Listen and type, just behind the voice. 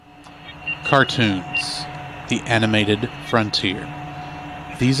Cartoons, the animated frontier.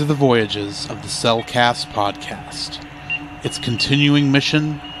 These are the voyages of the Cellcast podcast. Its continuing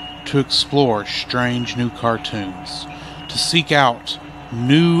mission to explore strange new cartoons, to seek out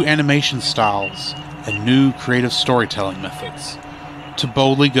new animation styles and new creative storytelling methods, to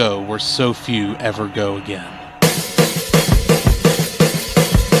boldly go where so few ever go again.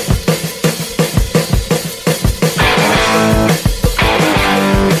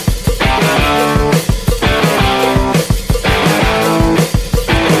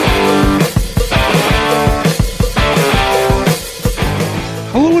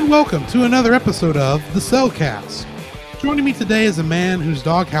 Welcome to another episode of the Cellcast. Joining me today is a man whose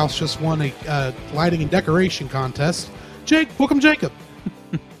doghouse just won a lighting and decoration contest. Welcome, Jacob.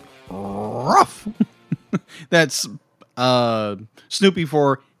 Ruff. That's Snoopy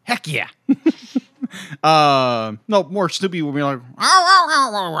for heck yeah. No, more Snoopy would be like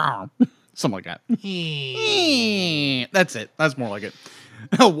something like that. That's it. That's more like it.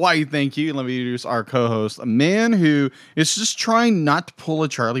 Why, thank you. Let me introduce our co-host, a man who is just trying not to pull a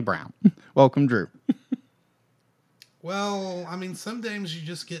Charlie Brown. Welcome, Drew. Well, I mean, sometimes you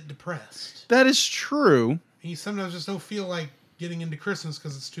just get depressed. That is true. You sometimes just don't feel like getting into Christmas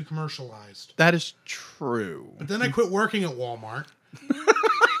because it's too commercialized. That is true. But then I quit working at Walmart,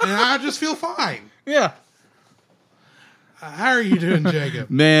 and I just feel fine. Yeah. How are you doing, Jacob?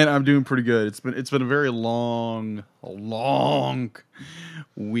 Man, I'm doing pretty good. It's been a very long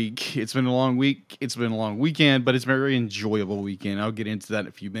week. It's been a long week. It's been a long weekend, but it's a very enjoyable weekend. I'll get into that in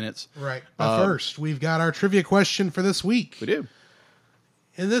a few minutes. Right. But first, we've got our trivia question for this week. We do.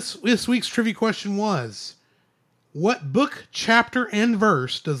 And this week's trivia question was, what book, chapter, and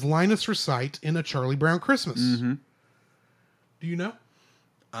verse does Linus recite in A Charlie Brown Christmas? Mm-hmm. Do you know?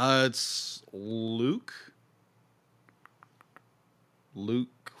 It's Luke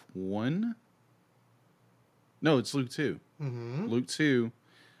 1? No, it's Luke 2. Mm-hmm. Luke 2.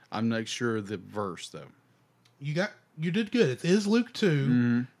 I'm not sure the verse, though. You did good. It is Luke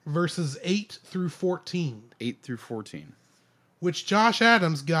 2, verses 8 through 14. 8 through 14. Which Josh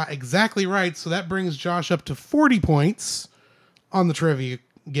Adams got exactly right, so that brings Josh up to 40 points on the trivia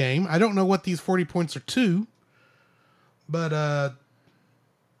game. I don't know what these 40 points are to, but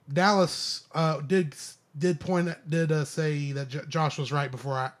Dallas did say that Josh was right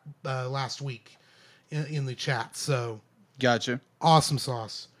before last week in the chat. So gotcha. Awesome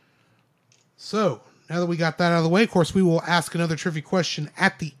sauce. So now that we got that out of the way, of course, we will ask another trivia question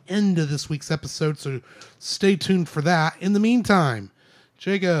at the end of this week's episode. So stay tuned for that. In the meantime,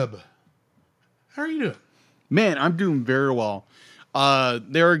 Jacob, how are you doing? Man, I'm doing very well. Going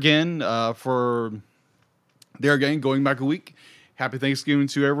back a week. Happy Thanksgiving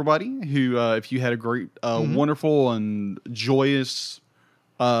to everybody who, if you had a great, wonderful and joyous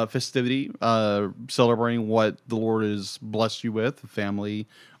festivity, celebrating what the Lord has blessed you with, family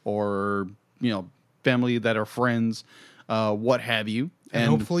or, family that are friends, what have you. And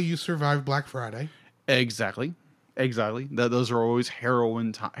hopefully you survived Black Friday. Exactly. Those are always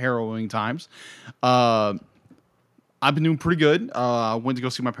harrowing times. I've been doing pretty good. I went to go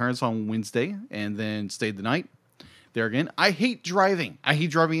see my parents on Wednesday and then stayed the night. There again, I hate driving. I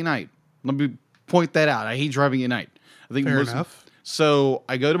hate driving at night. Let me point that out. I hate driving at night. I think fair enough. So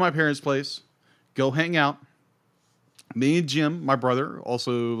I go to my parents' place, go hang out. Me and Jim, my brother,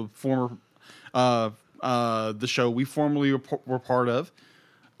 also former the show we formerly were part of.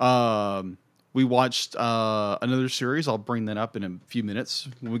 We watched another series. I'll bring that up in a few minutes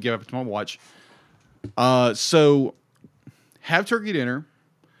when we get up to my watch. So have turkey dinner.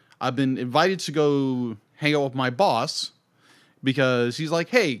 I've been invited to go hang out with my boss because he's like,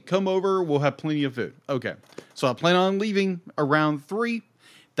 hey, come over. We'll have plenty of food. Okay. So I plan on leaving around 3.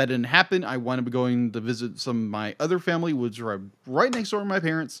 That didn't happen. I wound up going to visit some of my other family, which were right next door to my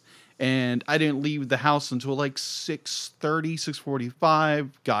parents. And I didn't leave the house until like 6:30, 6:45.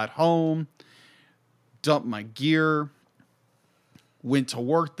 Got home, dumped my gear, went to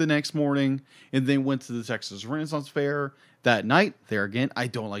work the next morning, and then went to the Texas Renaissance Fair that night. There again, I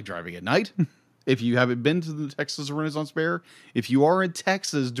don't like driving at night. If you haven't been to the Texas Renaissance Fair, if you are in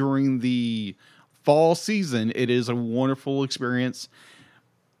Texas during the fall season, it is a wonderful experience.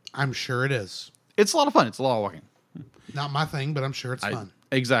 I'm sure it is. It's a lot of fun. It's a lot of walking. Not my thing, but I'm sure it's fun.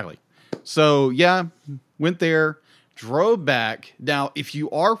 Exactly. So, yeah, went there, drove back. Now, if you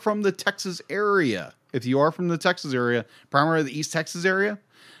are from the Texas area, primarily the East Texas area,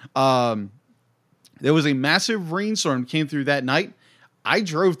 there was a massive rainstorm came through that night. I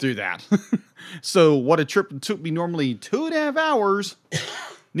drove through that. So what a trip took me normally 2.5 hours,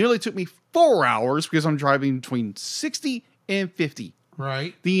 nearly took me 4 hours because I'm driving between 60 and 50.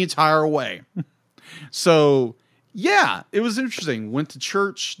 Right. the entire way. So, yeah, it was interesting. Went to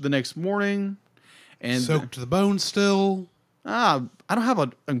church the next morning. And Soaked to the bone still. I don't have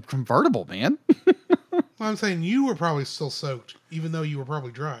a convertible, man. Well, I'm saying you were probably still soaked, even though you were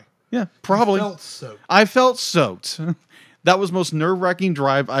probably dry. Yeah, probably. You felt soaked. I felt soaked. That was the most nerve-wracking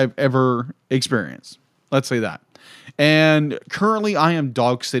drive I've ever experienced. Let's say that. And currently I am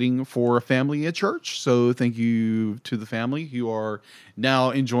dog sitting for a family at church. So thank you to the family. You are now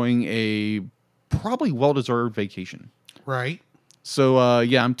enjoying a probably well-deserved vacation. Right. So,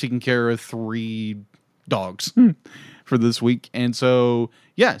 yeah, I'm taking care of 3 dogs for this week. And so,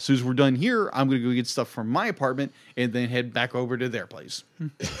 yeah, as soon as we're done here, I'm going to go get stuff from my apartment and then head back over to their place.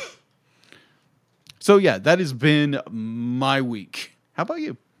 So, yeah, that has been my week. How about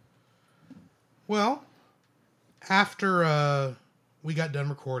you? Well, after we got done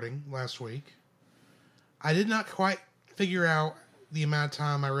recording last week, I did not quite figure out the amount of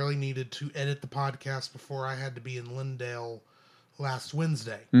time I really needed to edit the podcast before I had to be in Lindale last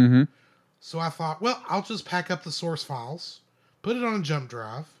Wednesday. Mm-hmm. So I thought, well, I'll just pack up the source files, put it on a jump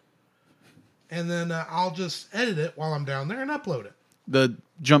drive, and then I'll just edit it while I'm down there and upload it. The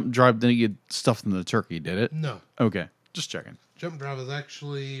jump drive didn't get stuffed in the turkey, did it? No. Okay, just checking. Jump drive is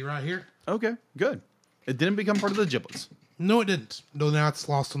actually right here. Okay, good. It didn't become part of the giblets. No, it didn't. No, now it's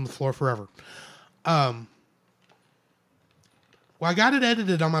lost on the floor forever. Well, I got it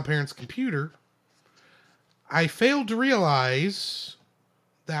edited on my parents' computer. I failed to realize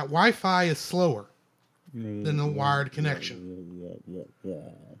that Wi-Fi is slower than the wired connection.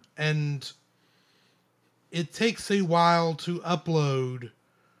 And it takes a while to upload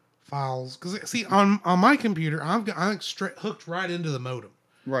files. Because, see, on my computer, I'm hooked right into the modem.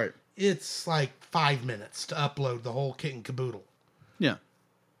 Right. It's like 5 minutes to upload the whole kit and caboodle. Yeah.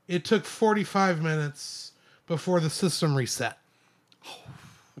 It took 45 minutes before the system reset,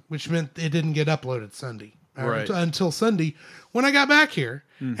 which meant it didn't get uploaded Sunday. Right. Until Sunday, when I got back here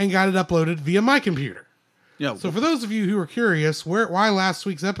and got it uploaded via my computer. Yeah. So for those of you who are curious why last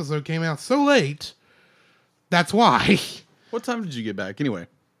week's episode came out so late, that's why. What time did you get back anyway?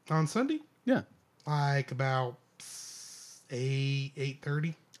 On Sunday? Yeah. Like about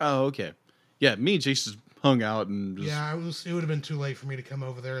 8:30. Oh, okay. Yeah, me and Chase just hung out and just... Yeah, it would have been too late for me to come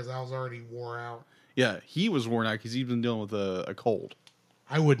over there as I was already wore out. Yeah, he was worn out because he's been dealing with a cold.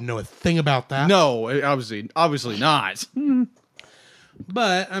 I wouldn't know a thing about that. No, obviously not.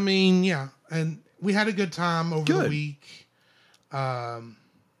 But, I mean, yeah. And we had a good time over the week. Watched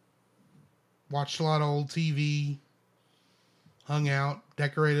a lot of old TV. Hung out.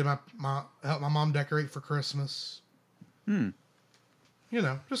 Decorated helped my mom decorate for Christmas. You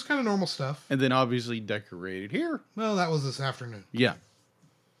know, just kind of normal stuff. And then obviously decorated here. Well, that was this afternoon. Yeah.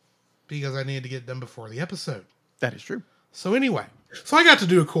 Because I needed to get it done before the episode. That is true. So anyway. So I got to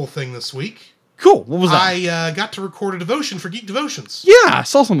do a cool thing this week. Cool. What was that? I got to record a devotion for Geek Devotions. Yeah, I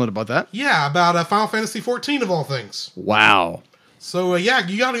saw something about that. Yeah, about Final Fantasy XIV of all things. Wow. So, yeah,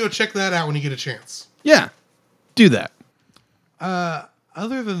 you got to go check that out when you get a chance. Yeah. Do that.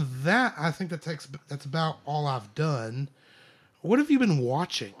 Other than that, I think that's about all I've done. What have you been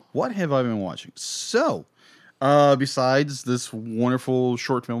watching? What have I been watching? So, besides this wonderful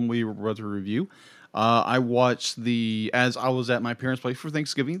short film we were about to review, I watched as I was at my parents' place for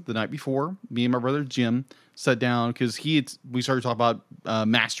Thanksgiving the night before. Me and my brother Jim sat down because we started talking about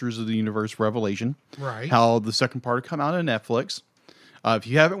Masters of the Universe Revelation. Right. How the second part come out on Netflix. If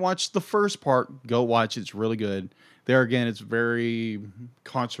you haven't watched the first part, go watch it. It's really good. There again, it's very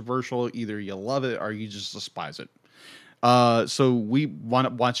controversial. Either you love it or you just despise it. So we wound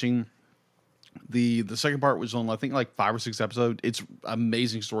up watching the second part, was on I think like 5 or 6 episodes. It's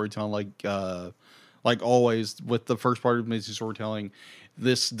amazing storytelling, like always with the first part of amazing storytelling.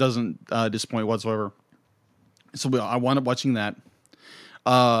 This doesn't disappoint whatsoever. So I wound up watching that.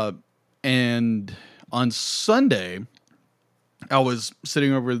 And on Sunday, I was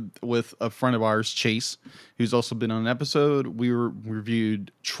sitting over with a friend of ours, Chase, who's also been on an episode. We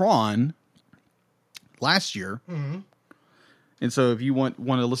reviewed Tron last year. Mm-hmm. And so if you want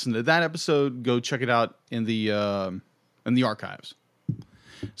to listen to that episode, go check it out in the archives.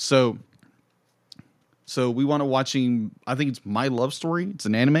 So we want to watching, I think it's My Love Story. It's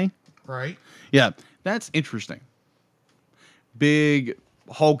an anime. Right. Yeah, that's interesting. Big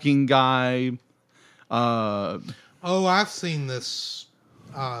hulking guy. I've seen this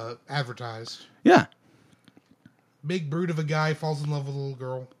advertised. Yeah. Big brute of a guy falls in love with a little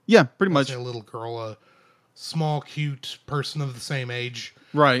girl. Yeah, pretty much. A little girl, a small, cute person of the same age.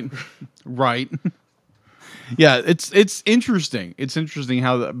 Right. Right. Yeah, it's interesting. It's interesting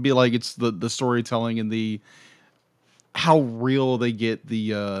how that be like it's the storytelling and the how real they get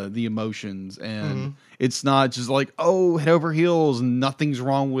the emotions, and it's not just like, oh, head over heels and nothing's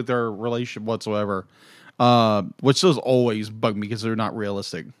wrong with their relationship whatsoever. Which those always bug me because they're not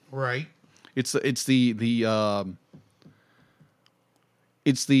realistic. Right. It's the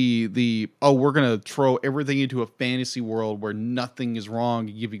oh, we're gonna throw everything into a fantasy world where nothing is wrong,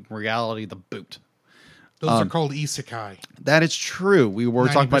 giving reality the boot. Those are called isekai. That is true. We were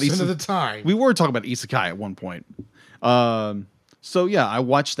talking about 90% of the time. We were talking about isekai at one point. So yeah, I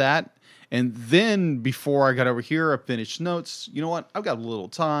watched that, and then before I got over here, I finished notes. You know what? I've got a little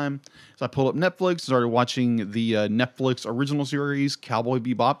time, so I pulled up Netflix, started watching the Netflix original series Cowboy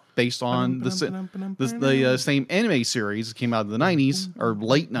Bebop, based on the same anime series that came out in the '90s or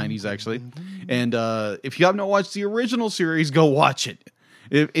late '90s actually. And if you have not watched the original series, go watch it.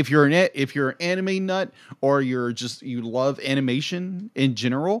 If you're an anime nut, or you love animation in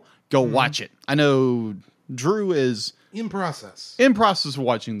general, go watch it. I know Drew is in process of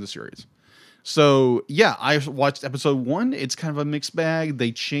watching the series. So yeah, I watched episode 1. It's kind of a mixed bag.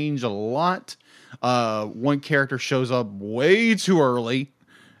 They change a lot. One character shows up way too early.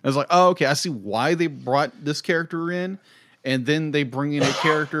 I was like, oh, okay, I see why they brought this character in. And then they bring in a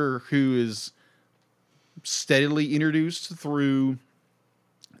character who is steadily introduced through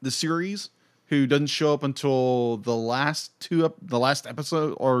the series, who doesn't show up until the last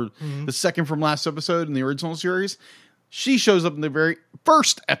episode, or the second from last episode in the original series. She shows up in the very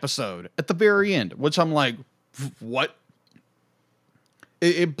first episode at the very end, which I'm like, what?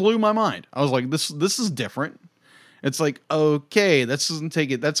 It blew my mind. I was like, this is different. It's like, okay, that's going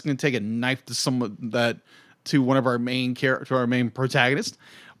to take a knife to one of our main protagonist.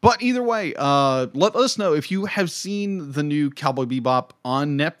 But either way, let us know if you have seen the new Cowboy Bebop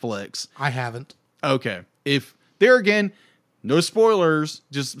on Netflix. I haven't. Okay. If there again, no spoilers,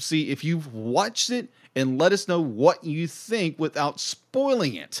 just see if you've watched it and let us know what you think without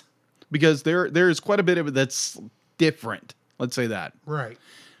spoiling it. Because there is quite a bit of it that's different. Let's say that. Right.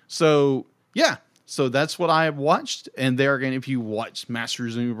 So, yeah. So that's what I have watched. And there again, if you watched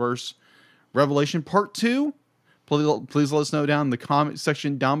Masters of the Universe Revelation Part 2, please let us know down in the comment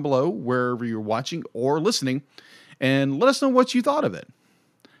section down below, wherever you're watching or listening, and let us know what you thought of it.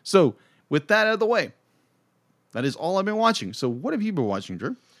 So, with that out of the way, that is all I've been watching. So, what have you been watching,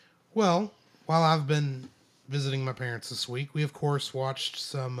 Drew? Well, while I've been visiting my parents this week, we of course watched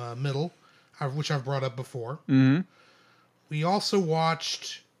some Middle, which I've brought up before. Mm-hmm. We also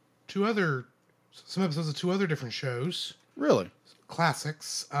watched some episodes of 2 other different shows. Really?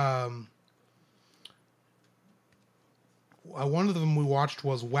 Classics. One of them we watched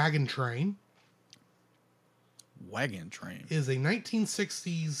was Wagon Train. Wagon Train is a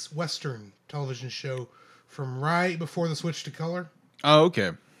 1960s Western television show from right before the switch to color. Oh,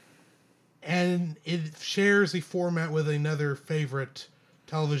 okay. And it shares a format with another favorite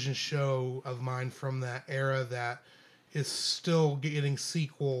television show of mine from that era that is still getting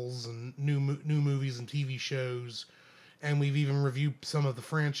sequels and new movies and TV shows. And we've even reviewed some of the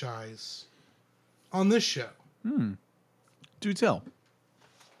franchise on this show. Do tell.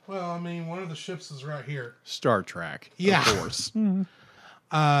 Well, I mean, one of the ships is right here. Star Trek. Yeah. Of course.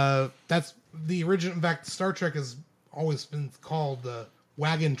 That's the original. In fact, Star Trek has always been called the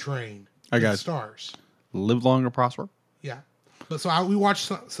Wagon Train. I got stars. Live long and prosper. Yeah. But so we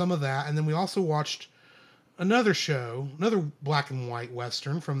watched some of that, and then we also watched another show, another black and white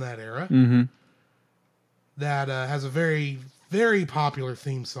Western from that era. Mm-hmm. That has a very, very popular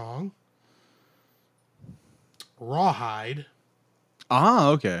theme song. Rawhide. Ah,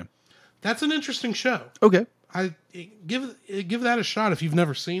 okay. That's an interesting show. Okay. I give that a shot if you've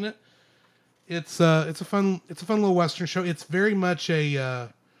never seen it. It's a fun little Western show. It's very much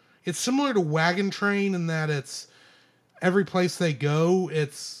it's similar to Wagon Train in that it's every place they go,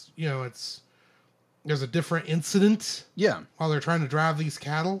 there's a different incident. Yeah. While they're trying to drive these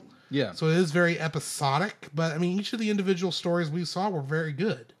cattle. Yeah. So it is very episodic, but I mean each of the individual stories we saw were very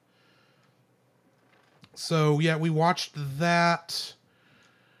good. So, yeah, we watched that.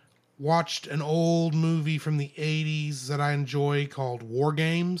 Watched an old movie from the 80s that I enjoy called War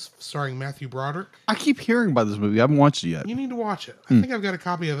Games, starring Matthew Broderick. I keep hearing about this movie. I haven't watched it yet. You need to watch it. I think I've got a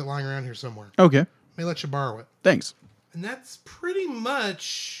copy of it lying around here somewhere. Okay. May let you borrow it. Thanks. And that's pretty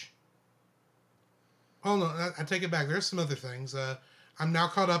much... Oh, no, I take it back. There's some other things. I'm now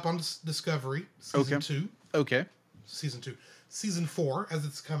caught up on Discovery, Season 2. Okay. Season 2. Season 4, as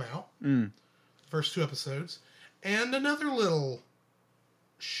it's come out. First 2 episodes. And another little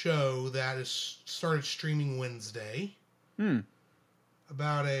show that is started streaming Wednesday.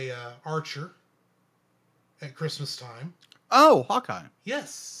 About a archer at Christmas time. Oh, Hawkeye.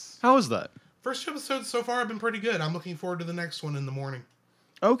 Yes. How is that? First two episodes so far have been pretty good. I'm looking forward to the next one in the morning.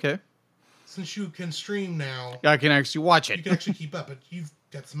 Okay. Since you can stream now, I can actually watch it. you can actually keep up. But you've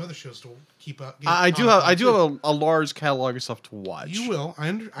got some other shows to keep up. I do have a large catalog of stuff to watch. You will.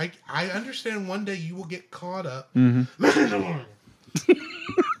 I understand one day you will get caught up. Mm-hmm. Mandalorian.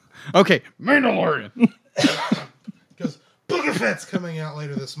 Okay, Mandalorian. Because Book of Fett's coming out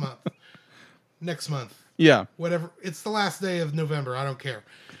later this month. Next month. Yeah. Whatever. It's the last day of November. I don't care.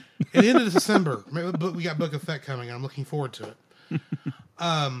 At the end of December, we got Book of Fett coming, and I'm looking forward to it.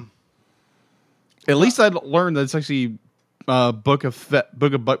 At least I learned that it's actually book of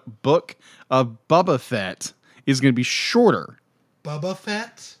Bubba Fett is going to be shorter. Bubba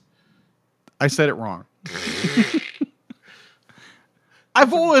Fett? I said it wrong.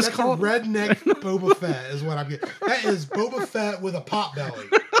 I've always called redneck Boba Fett is what I'm getting. That is Boba Fett with a pot belly.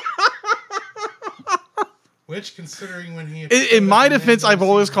 Which, considering when he... In my defense, I've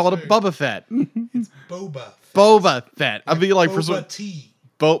always called it Bubba Fett. It's Boba Fett. Boba Fett. I'd be like... Boba Tea.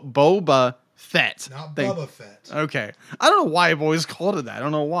 Boba Fett. Not Bubba Fett. Okay. I don't know why I've always called it that. I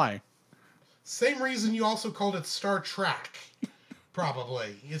don't know why. Same reason you also called it Star Trek.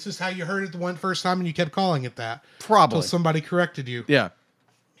 Probably. It's just how you heard it the first time and you kept calling it that. Probably. Until somebody corrected you. Yeah.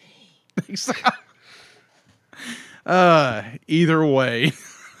 Either way.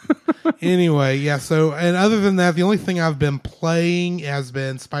 Anyway, yeah, so, and other than that, the only thing I've been playing has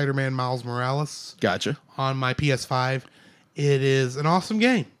been Spider-Man Miles Morales. Gotcha. On my PS5. It is an awesome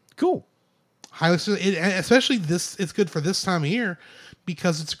game. Cool. Highly, especially this, it's good for this time of year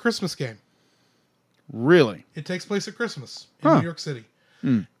because it's a Christmas game. Really? It takes place at Christmas in New York City.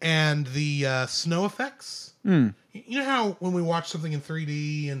 Mm. And the snow effects. Mm. You know how when we watch something in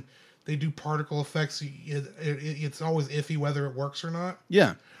 3D and they do particle effects, it's always iffy whether it works or not?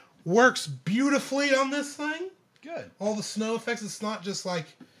 Yeah. Works beautifully on this thing. Good. All the snow effects, it's not just like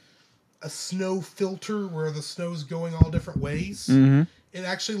a snow filter where the snow's going all different ways. Mm-hmm. It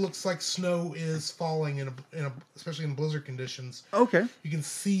actually looks like snow is falling in a especially in blizzard conditions. Okay. You can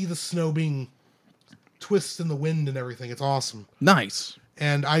see the snow being twists in the wind and everything. It's awesome. Nice.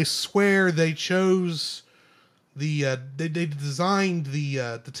 And I swear they chose they designed the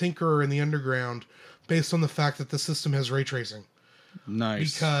Tinkerer and the Underground based on the fact that the system has ray tracing.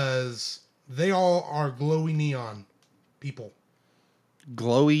 Nice. Because they all are glowy neon people.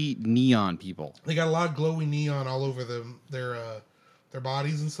 Glowy neon people. They got a lot of glowy neon all over their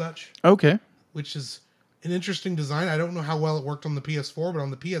bodies and such. Okay. Which is an interesting design. I don't know how well it worked on the PS4, but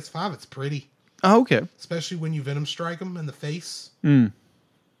on the PS5, it's pretty. Oh, okay. Especially when you Venom strike them in the face. Mm.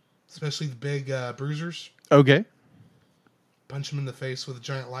 Especially the big bruisers. Okay. Punch them in the face with a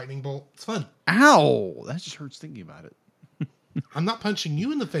giant lightning bolt. It's fun. Ow! That just hurts thinking about it. I'm not punching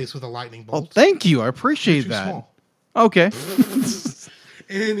you in the face with a lightning bolt. Oh, thank you. I appreciate that. Small. Okay.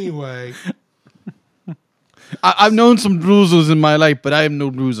 Anyway. I've known some bruisers in my life, but I am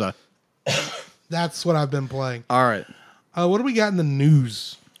no bruiser. That's what I've been playing. All right. What do we got in the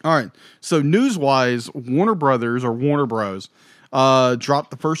news? All right. So news-wise, Warner Brothers or Warner Bros.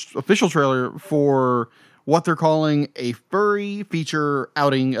 Dropped the first official trailer for what they're calling a furry feature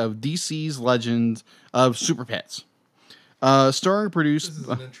outing of DC's Legends of Super Pets. Starring and produced... This is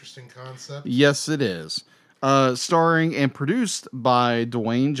an interesting concept. Yes, it is. Starring and produced by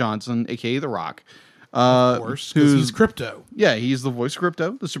Dwayne Johnson, a.k.a. The Rock. Of course, because he's Crypto. Yeah, he's the voice of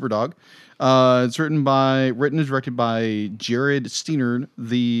Crypto, the super dog. It's written and directed by Jared Steinert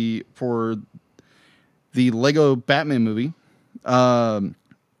for the Lego Batman movie.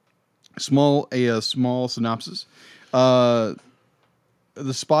 Small synopsis. The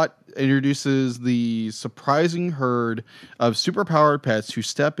spot introduces the surprising herd of superpowered pets who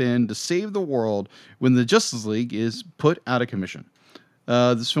step in to save the world when the Justice League is put out of commission.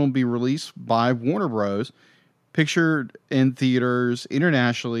 This film will be released by Warner Bros. Pictured in theaters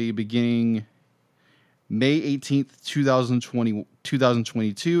internationally beginning May 18th,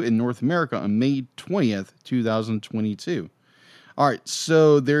 2022 in North America on May 20th, 2022. All right,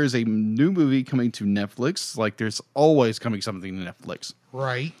 so there's a new movie coming to Netflix. Like there's always coming something to Netflix.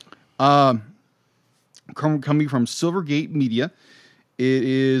 Right. Coming from Silvergate Media.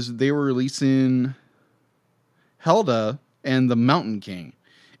 They were releasing Oughta and the Mountain King,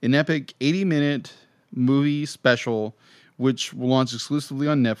 an epic 80-minute movie special, which will launch exclusively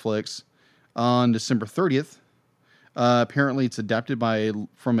on Netflix on December 30th. Apparently, it's adapted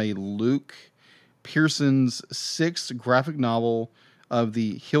from a Luke Pearson's 6th graphic novel of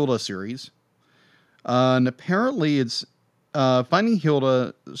the Oughta series. And apparently, it's finding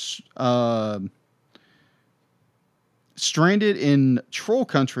Oughta stranded in troll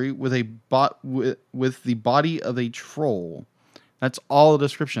country with with the body of a troll. That's all the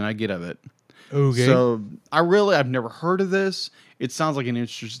description I get of it. Okay. So I've never heard of this. It sounds like an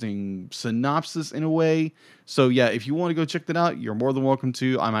interesting synopsis in a way. So yeah, if you want to go check that out, you're more than welcome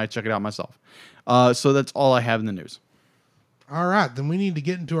to. I might check it out myself. So that's all I have in the news. All right, then we need to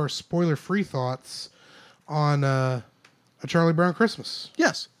get into our spoiler-free thoughts on A Charlie Brown Christmas.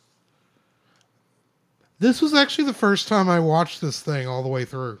 Yes. This was actually the first time I watched this thing all the way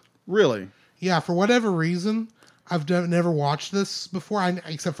through. Really? Yeah, for whatever reason, I've never watched this before,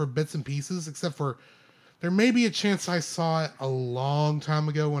 except for bits and pieces, except for there may be a chance I saw it a long time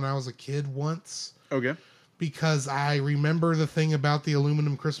ago when I was a kid once. Okay. Because I remember the thing about the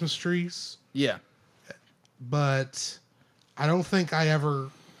aluminum Christmas trees. Yeah. But I don't think I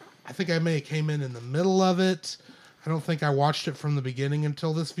think I may have came in the middle of it. I don't think I watched it from the beginning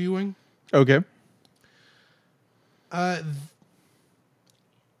until this viewing. Okay.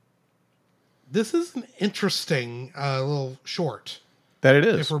 This is an interesting little short. That it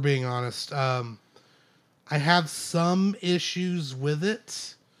is. If we're being honest. I have some issues with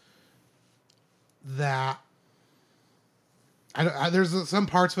it that there's some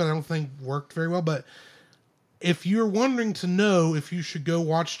parts of it I don't think worked very well, but if you're wondering to know if you should go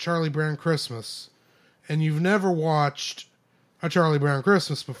watch Charlie Brown Christmas and you've never watched A Charlie Brown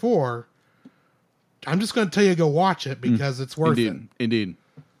Christmas before, I'm just going to tell you go watch it because it's worth it. Indeed.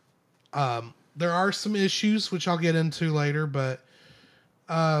 There are some issues which I'll get into later, but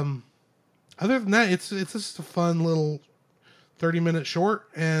other than that, it's just a fun little 30-minute short,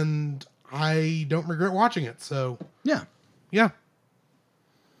 and I don't regret watching it. So yeah.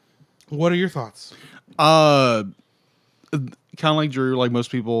 What are your thoughts? Kind of like Drew, like most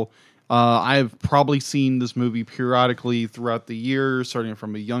people, I've probably seen this movie periodically throughout the year, starting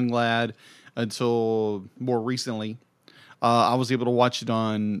from a young lad until more recently. I was able to watch it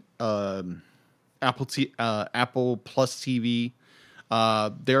on Apple Plus TV.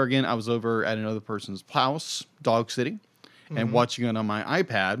 There again, I was over at another person's house, dog sitting, and watching it on my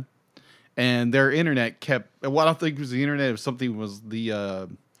iPad. And their internet kept. Well, I don't think it was the internet. It was something. Was the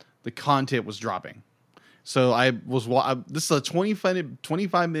content was dropping. So I was. This is a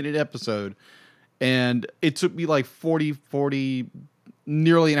 25-minute episode, and it took me like 40,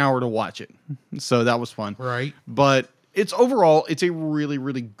 nearly an hour to watch it. So that was fun. Right. But it's overall, it's a really,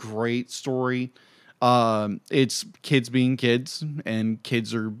 really great story. It's kids being kids, and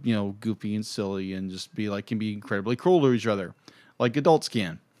kids are, goofy and silly and just can be incredibly cruel to each other, like adults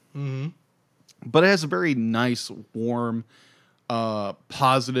can. Mm-hmm. But it has a very nice, warm,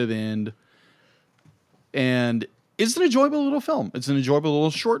 positive end, and it's an enjoyable little film. It's an enjoyable little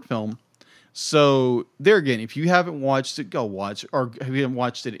short film. So there again, if you haven't watched it, go watch, or if you haven't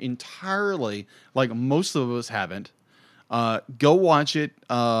watched it entirely, like most of us haven't, go watch it.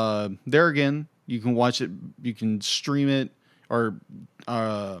 There again, you can watch it. You can stream it, or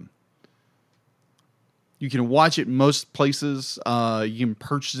you can watch it most places. You can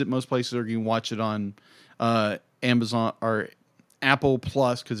purchase it most places, or you can watch it on Amazon or Apple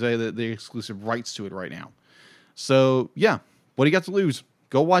Plus because they have the exclusive rights to it right now. So yeah, what do you got to lose?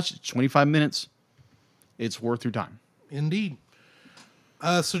 Go watch it. 25 minutes. It's worth your time. Indeed.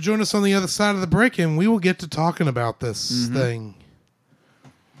 So join us on the other side of the break, and we will get to talking about this thing.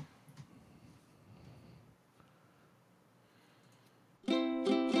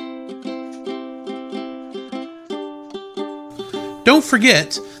 Don't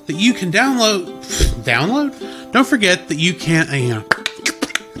forget that you can download. Don't forget that you can.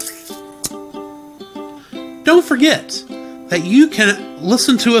 Don't forget that you can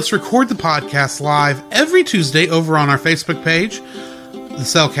listen to us record the podcast live every Tuesday over on our Facebook page, The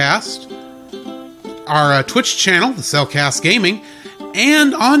Cellcast, our Twitch channel, The Cellcast Gaming,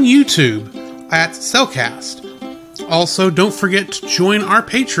 and on YouTube at Cellcast. Also, don't forget to join our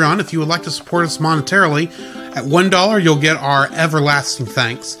Patreon if you would like to support us monetarily. At $1, you'll get our everlasting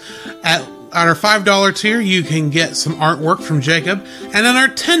thanks. At our $5 tier, you can get some artwork from Jacob. And at our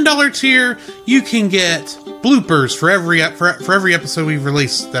 $10 tier, you can get bloopers for every episode we've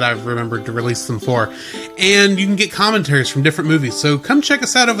released that I've remembered to release them for. And you can get commentaries from different movies. So come check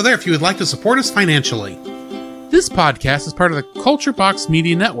us out over there if you would like to support us financially. This podcast is part of the Culture Box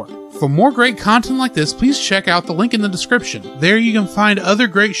Media Network. For more great content like this, please check out the link in the description. There you can find other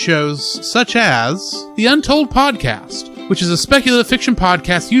great shows, such as The Untold Podcast, which is a speculative fiction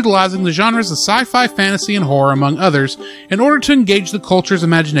podcast utilizing the genres of sci-fi, fantasy, and horror, among others, in order to engage the culture's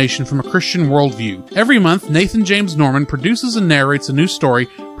imagination from a Christian worldview. Every month, Nathan James Norman produces and narrates a new story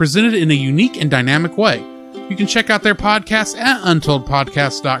presented in a unique and dynamic way. You can check out their podcast at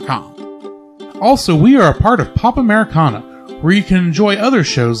untoldpodcast.com. Also, we are a part of Pop Americana, where you can enjoy other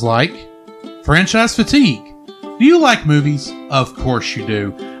shows like Franchise Fatigue, Do you like movies? Of course you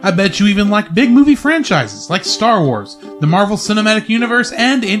do. I bet you even like big movie franchises like Star Wars, the Marvel Cinematic Universe,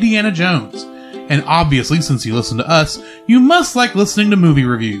 and Indiana Jones. And obviously, since you listen to us, you must like listening to movie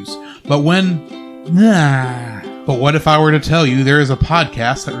reviews. But what if I were to tell you there is a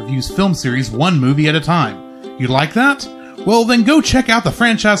podcast that reviews film series one movie at a time? You'd like that? Well, then go check out the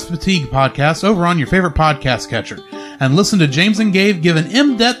Franchise Fatigue podcast over on your favorite podcast catcher and listen to James and Gabe give an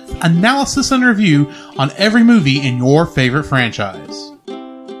in-depth analysis and review on every movie in your favorite franchise.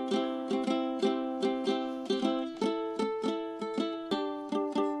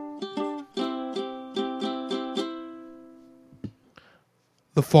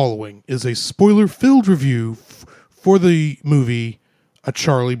 The following is a spoiler-filled review for the movie A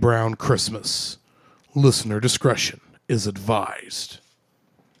Charlie Brown Christmas. Listener discretion is advised.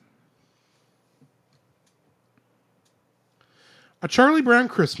 A Charlie Brown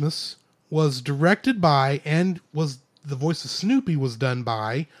Christmas was directed by and was the voice of Snoopy was done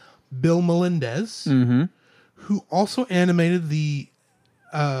by Bill Melendez, who also animated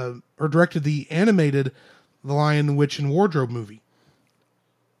or directed the animated The Lion, the Witch, and Wardrobe movie.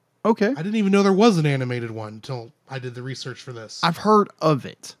 Okay. I didn't even know there was an animated one until I did the research for this. I've heard of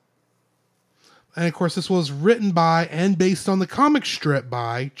it. And of course, this was written by and based on the comic strip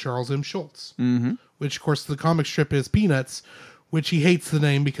by Charles M. Schultz, which of course the comic strip is Peanuts, which he hates the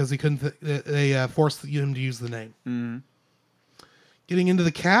name because he couldn't. They forced him to use the name. Getting into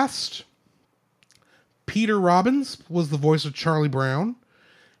the cast, Peter Robbins was the voice of Charlie Brown,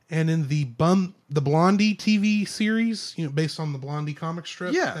 and in the Blondie TV series, based on the Blondie comic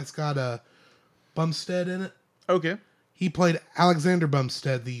strip, that's got a Bumstead in it. Okay. He played Alexander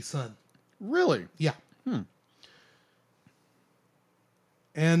Bumstead, the son. Really? Yeah.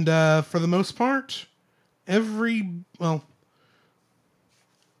 And for the most part, we'll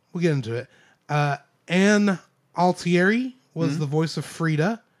get into it. Anne Altieri was the voice of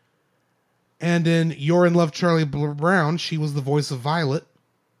Frida. And in You're in Love, Charlie Brown, she was the voice of Violet.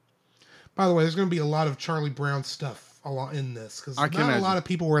 By the way, there's going to be a lot of Charlie Brown stuff in this because not a lot of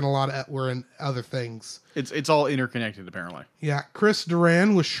people were in other things. It's all interconnected, apparently. Yeah, Chris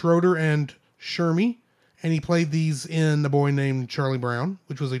Duran was Schroeder and Shermie, and he played these in A Boy Named Charlie Brown,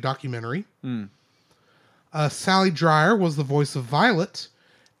 which was a documentary. Sally Dreyer was the voice of Violet,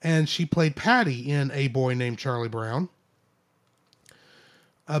 and she played Patty in A Boy Named Charlie Brown.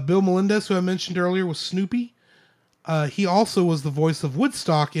 Bill Melendez, who I mentioned earlier, was Snoopy. He also was the voice of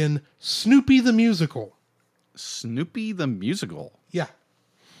Woodstock in Snoopy the Musical. Snoopy the Musical? Yeah.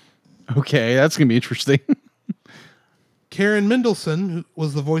 Okay, that's going to be interesting. Karen Mendelsohn who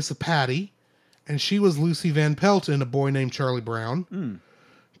was the voice of Patty, and she was Lucy Van Pelt in A Boy Named Charlie Brown.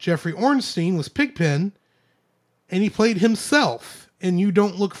 Jeffrey Ornstein was Pigpen, and he played himself in You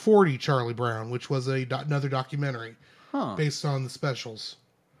Don't Look 40, Charlie Brown, which was another documentary based on the specials.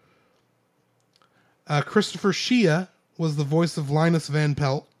 Christopher Shea was the voice of Linus Van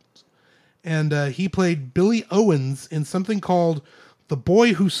Pelt, and he played Billy Owens in something called The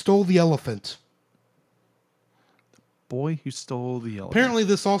Boy Who Stole the Elephant. Boy Who Stole the Elephant. Apparently,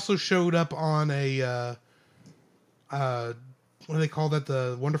 this also showed up on a, what do they call that?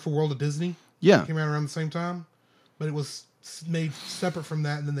 The Wonderful World of Disney? Yeah. It came out around the same time, but it was made separate from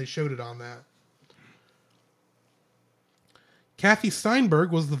that, and then they showed it on that. Kathy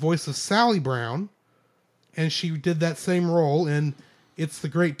Steinberg was the voice of Sally Brown, and she did that same role in It's the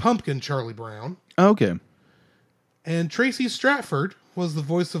Great Pumpkin, Charlie Brown. Okay. And Tracy Stratford was the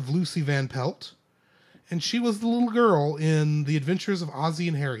voice of Lucy Van Pelt, and she was the little girl in The Adventures of Ozzie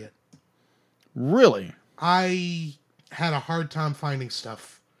and Harriet. Really? I had a hard time finding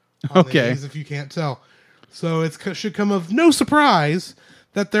stuff on these, if you can't tell. So it should come of no surprise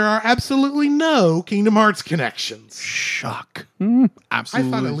that there are absolutely no Kingdom Hearts connections. Shock. Absolutely.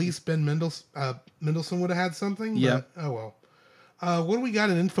 I thought at least Ben Mendelsohn would have had something. Yeah. But, oh well. What do we got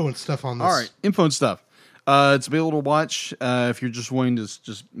in info and stuff on this? All right. Info and stuff. It's available to watch. If you're just wanting to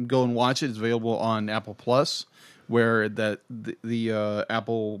just go and watch it, it's available on Apple Plus, where the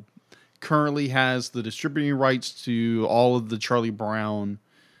Apple currently has the distributing rights to all of the Charlie Brown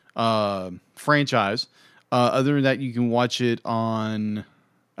franchise. Other than that, you can watch it on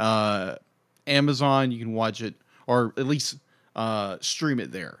Amazon. You can watch it, or at least stream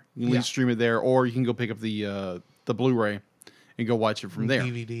it there. You can at least stream it there, or you can go pick up the Blu-ray and go watch it from there.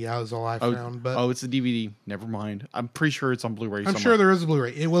 DVD, that was all I found. But it's a DVD. Never mind. I'm pretty sure it's on Blu-ray. I'm sure there is a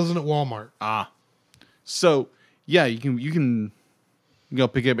Blu-ray. It wasn't at Walmart. So yeah, you can go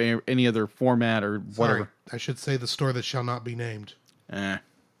pick up any other format or whatever. Sorry, I should say the store that shall not be named.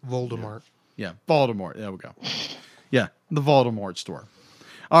 Voldemort. Yeah, Voldemort. There we go. Yeah, the Voldemort store.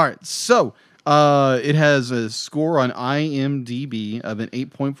 All right, so It has a score on IMDb of an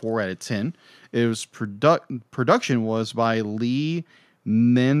 8.4 out of 10. It was production was by Lee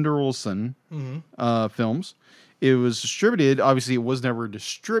Mendelsohn Films. It was distributed. Obviously, it was never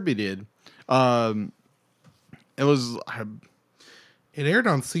distributed. It was. It aired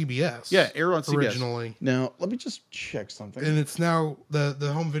on CBS. Yeah, aired on CBS originally. Now, let me just check something. And it's now the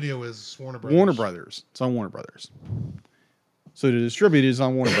home video is Warner Brothers. Warner Brothers. It's on Warner Brothers. So the distributor is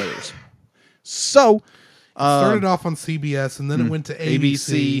on Warner Brothers. So it started off on CBS and then it went to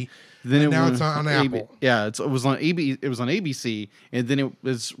ABC. Then now it's on Apple. Yeah, it was on It was on ABC, and then it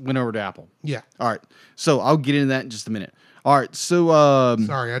went over to Apple. Yeah. All right. So I'll get into that in just a minute. All right. So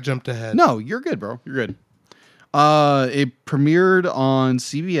sorry, I jumped ahead. No, you're good, bro. You're good. It premiered on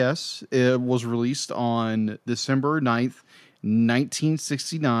CBS. It was released on December 9th,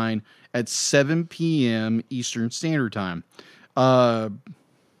 1969 at 7 p.m. Eastern Standard Time. They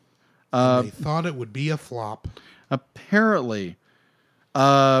thought it would be a flop. Apparently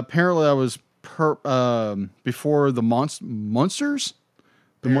I was before the Monsters.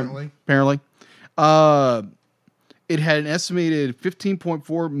 Apparently. It had an estimated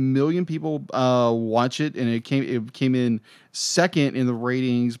 15.4 million people watch it, and it came in second in the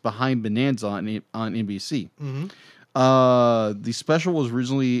ratings behind Bonanza on NBC. Mm-hmm. The special was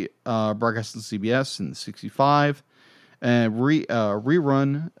originally broadcast on CBS in '65, and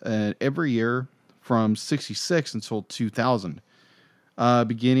rerun every year from '66 until 2000.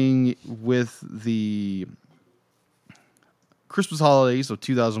 Beginning with the Christmas holidays of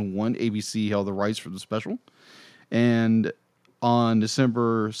 2001, ABC held the rights for the special. And on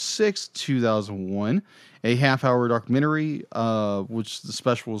December 6, 2001, a half-hour documentary, which the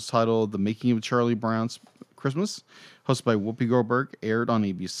special was titled The Making of Charlie Brown's Christmas, hosted by Whoopi Goldberg, aired on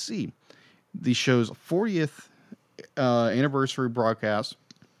ABC. The show's 40th anniversary broadcast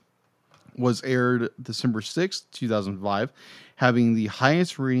was aired December 6, 2005, having the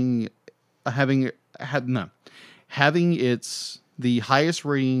highest rating, the highest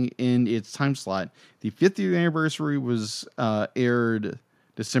rating in its time slot. The 50th anniversary was aired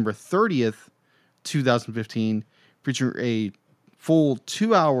December 30th, 2015, featuring a full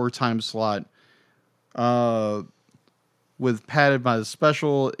 2-hour time slot with padded by the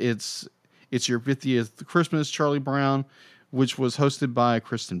special. It's Your 50th Christmas, Charlie Brown, which was hosted by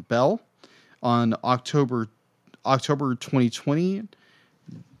Kristen Bell. On October 2020,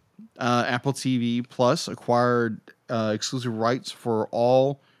 Apple TV Plus acquired exclusive rights for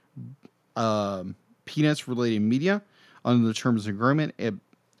all Peanuts-related media under the terms of agreement.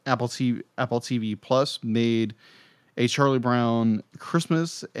 Apple TV Plus made a Charlie Brown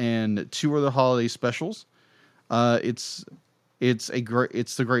Christmas and 2 other holiday specials. It's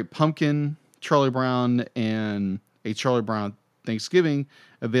the Great Pumpkin, Charlie Brown, and a Charlie Brown Thanksgiving,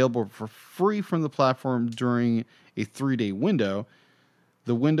 available for free from the platform during a 3-day window.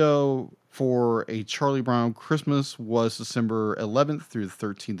 The window for a Charlie Brown Christmas was December 11th through the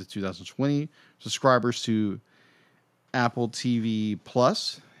 13th of 2020. Subscribers to Apple TV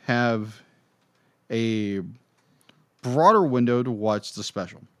Plus have a broader window to watch the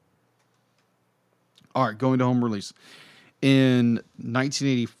special. All right, going to home release. In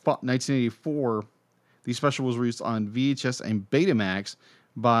 1984, the special was released on VHS and Betamax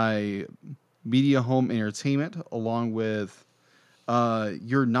by Media Home Entertainment, along with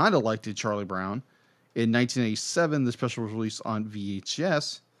You're Not Elected, Charlie Brown. In 1987, the special was released on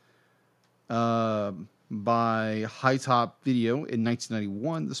VHS by High Top Video. In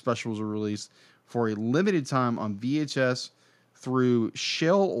 1991, the special was released for a limited time on VHS through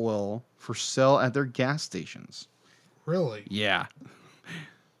Shell Oil for sale at their gas stations. Really? Yeah.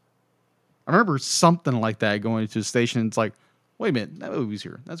 I remember something like that going to the station. It's like, wait a minute, that movie's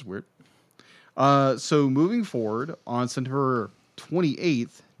here. That's weird. So moving forward, on September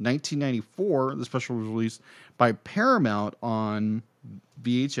 28th, 1994, the special was released by Paramount on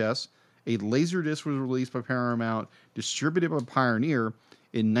VHS. A Laserdisc was released by Paramount, distributed by Pioneer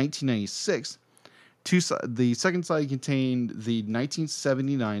in 1996. The second side contained the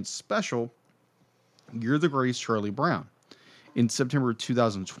 1979 special, You're the Greatest Charlie Brown. In September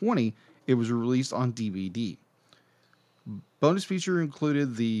 2020, it was released on DVD. Bonus feature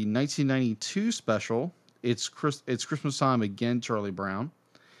included the 1992 special, It's Christmas Time Again, Charlie Brown.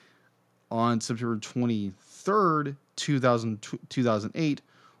 On September 23rd, 2008,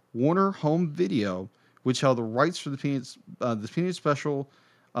 Warner Home Video, which held the rights for the Peanuts special,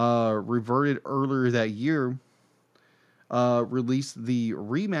 reverted earlier that year, released the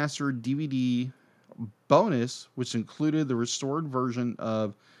remastered DVD bonus, which included the restored version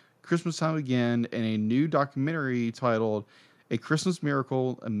of Christmas Time Again and a new documentary titled A Christmas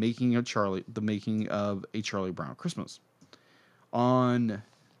Miracle, the making of a Charlie Brown Christmas. On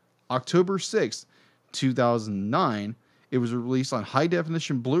October 6th, 2009, it was released on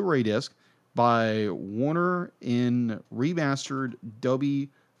high-definition Blu-ray disc by Warner in remastered Dolby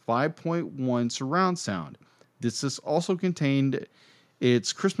 5.1 surround sound. This disc also contained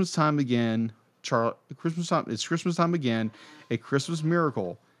It's Christmas Time Again, It's Christmas Time Again, A Christmas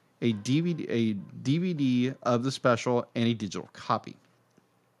Miracle, a DVD of the special, and a digital copy.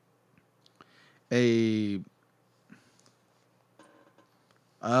 Let's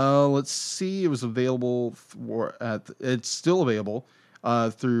see. It was available it's still available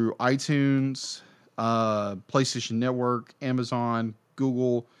through iTunes, PlayStation Network, Amazon,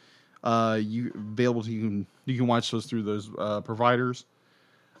 Google. You can watch those through those providers.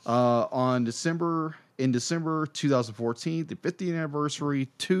 In December 2014, the 50th anniversary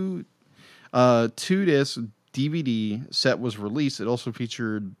two disc DVD set was released. It also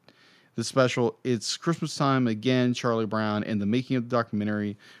featured the special It's Christmas Time Again, Charlie Brown, and the making of the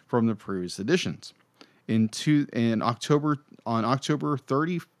documentary from the previous editions. On October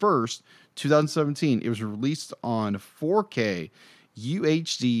 31st, 2017, it was released on 4K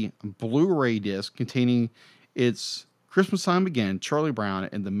UHD Blu-ray disc containing It's Christmas Time Again, Charlie Brown,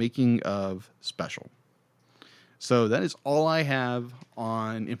 and the making of special. So that is all I have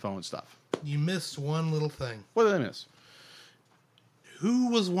on info and stuff. You missed one little thing. What did I miss?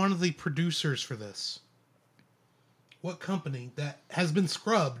 Who was one of the producers for this? What company that has been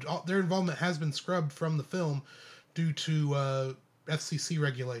scrubbed? Their involvement has been scrubbed from the film due to FCC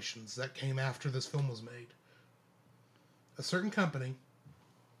regulations that came after this film was made. A certain company.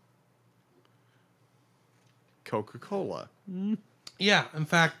 Coca-Cola. Yeah, in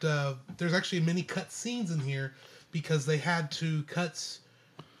fact, there's actually many cut scenes in here because they had to cut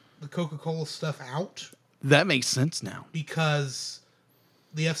the Coca-Cola stuff out. That makes sense now. Because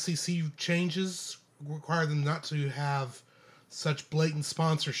the FCC changes require them not to have such blatant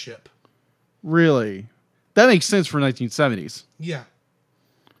sponsorship. Really? That makes sense for 1970s. Yeah.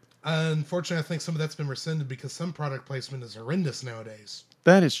 Unfortunately, I think some of that's been rescinded because some product placement is horrendous nowadays.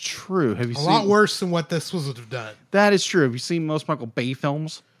 That is true. Have you seen... A lot worse than what this would have done. That is true. Have you seen most Michael Bay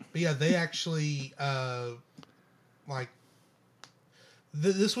films? But yeah, they actually,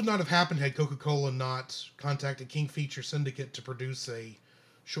 this would not have happened had Coca-Cola not contacted King Feature Syndicate to produce a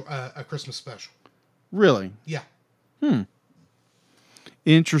Christmas special. Really? Yeah.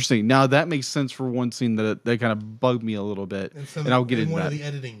 Interesting. Now that makes sense for one scene that kind of bugged me a little bit, and I'll get into one that. Of the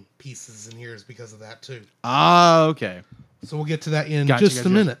editing pieces in here is because of that too. Ah, okay. So we'll get to that in just a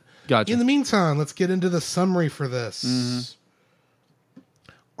minute. Gotcha. In the meantime, let's get into the summary for this. Mm-hmm.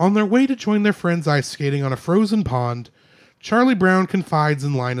 On their way to join their friends ice skating on a frozen pond, Charlie Brown confides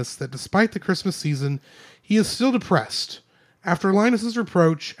in Linus that despite the Christmas season, he is still depressed. After Linus's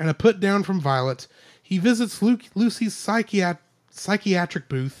reproach and a put down from Violet, he visits Lucy's psychiatric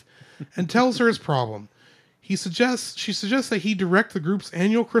booth and tells her his problem. She suggests that he direct the group's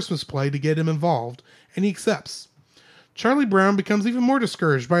annual Christmas play to get him involved, and he accepts. Charlie Brown becomes even more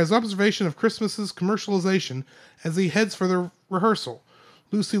discouraged by his observation of Christmas's commercialization as he heads for the rehearsal.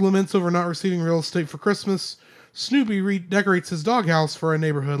 Lucy laments over not receiving real estate for Christmas. Snoopy redecorates his doghouse for a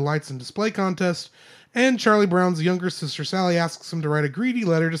neighborhood lights and display contest, and Charlie Brown's younger sister Sally asks him to write a greedy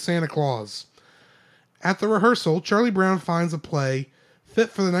letter to Santa Claus. At the rehearsal, Charlie Brown finds a play fit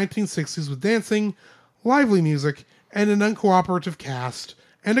for the 1960s with dancing, lively music, and an uncooperative cast,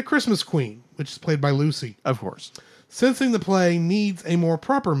 and a Christmas queen, which is played by Lucy. Of course. Sensing the play needs a more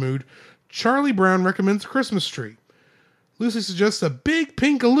proper mood, Charlie Brown recommends a Christmas tree. Lucy suggests a big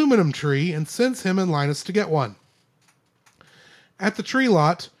pink aluminum tree and sends him and Linus to get one. At the tree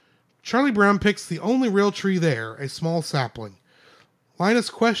lot, Charlie Brown picks the only real tree there, a small sapling. Linus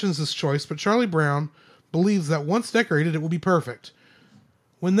questions his choice, but Charlie Brown believes that once decorated, it will be perfect.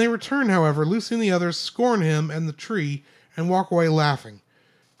 When they return, however, Lucy and the others scorn him and the tree and walk away laughing.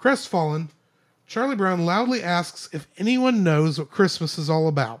 Crestfallen, Charlie Brown loudly asks if anyone knows what Christmas is all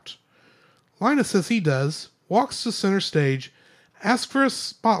about. Linus says he does, walks to center stage, asks for a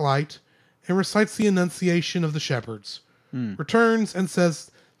spotlight, and recites the Annunciation of the Shepherds. Returns and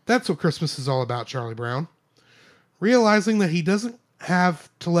says, "That's what Christmas is all about, Charlie Brown." Realizing that he doesn't have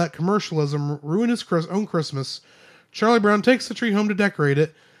to let commercialism ruin his own Christmas, Charlie Brown takes the tree home to decorate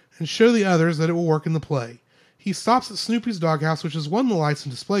it and show the others that it will work in the play. He stops at Snoopy's doghouse, which has won the lights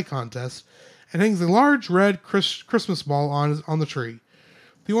and display contest, and hangs a large red Christmas ball on the tree.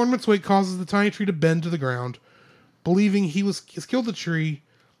 The ornament's weight causes the tiny tree to bend to the ground. Believing he has killed the tree,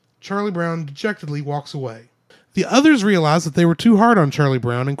 Charlie Brown dejectedly walks away. The others realize that they were too hard on Charlie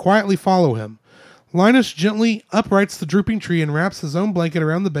Brown and quietly follow him. Linus gently uprights the drooping tree and wraps his own blanket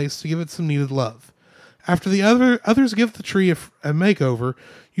around the base to give it some needed love. After the others give the tree a makeover,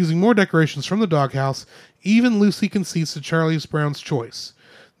 using more decorations from the doghouse, even Lucy concedes to Charlie Brown's choice.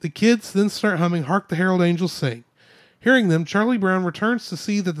 The kids then start humming Hark the Herald Angels Sing. Hearing them, Charlie Brown returns to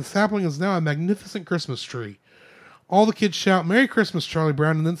see that the sapling is now a magnificent Christmas tree. All the kids shout, "Merry Christmas, Charlie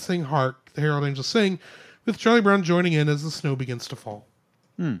Brown," and then sing Hark the Herald Angels Sing, with Charlie Brown joining in as the snow begins to fall.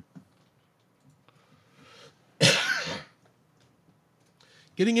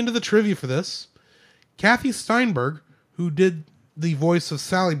 Getting into the trivia for this, Kathy Steinberg, who did the voice of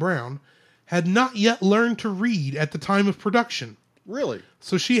Sally Brown, had not yet learned to read at the time of production. Really?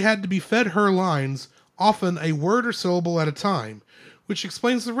 So she had to be fed her lines, often a word or syllable at a time, which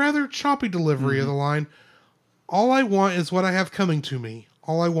explains the rather choppy delivery of the line, "All I want is what I have coming to me.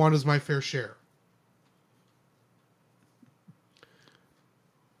 All I want is my fair share."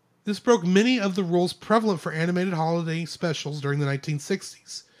 This broke many of the rules prevalent for animated holiday specials during the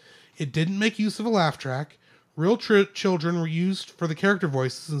 1960s. It didn't make use of a laugh track. Real children were used for the character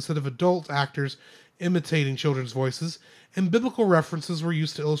voices instead of adult actors imitating children's voices, and biblical references were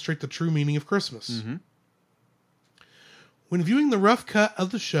used to illustrate the true meaning of Christmas. When viewing the rough cut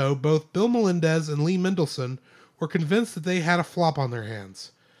of the show, both Bill Melendez and Lee Mendelson were convinced that they had a flop on their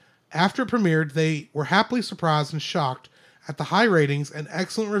hands. After it premiered, they were happily surprised and shocked at the high ratings and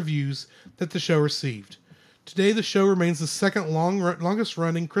excellent reviews that the show received. Today, the show remains the second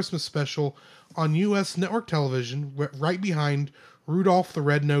longest-running Christmas special on U.S. network television, right behind Rudolph the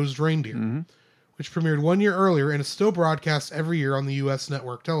Red-Nosed Reindeer, which premiered 1 year earlier and is still broadcast every year on the U.S.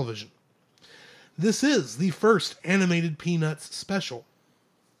 network television. This is the first animated Peanuts special.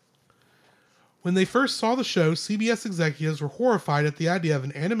 When they first saw the show, CBS executives were horrified at the idea of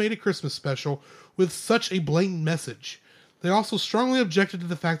an animated Christmas special with such a blatant message. They also strongly objected to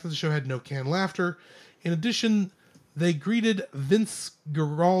the fact that the show had no canned laughter. In addition, they greeted Vince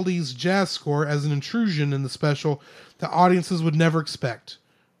Guaraldi's jazz score as an intrusion in the special that audiences would never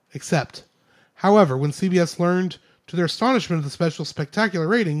accept. However, when CBS learned, to their astonishment, of the special's spectacular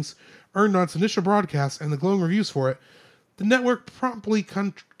ratings earned on its initial broadcast and the glowing reviews for it, the network promptly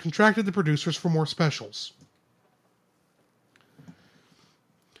contracted the producers for more specials.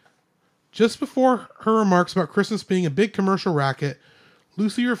 Just before her remarks about Christmas being a big commercial racket,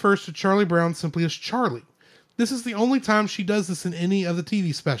 Lucy refers to Charlie Brown simply as Charlie. This is the only time she does this in any of the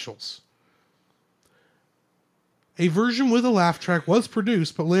TV specials. A version with a laugh track was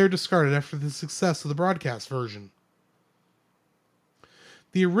produced, but later discarded after the success of the broadcast version.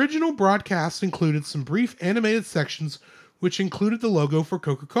 The original broadcast included some brief animated sections which included the logo for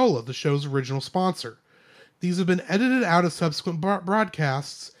Coca-Cola, the show's original sponsor. These have been edited out of subsequent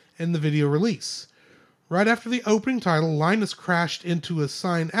broadcasts and the video release. Right after the opening title, Linus crashed into a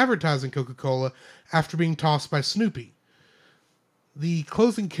sign advertising Coca-Cola after being tossed by Snoopy. The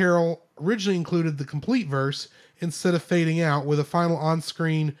closing carol originally included the complete verse instead of fading out, with a final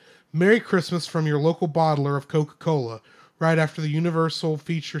on-screen "Merry Christmas from your local bottler of Coca-Cola" right after the Universal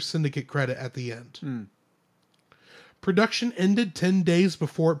Feature Syndicate credit at the end. Production ended 10 days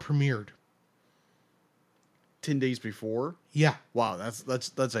before it premiered. 10 days before? Yeah. Wow,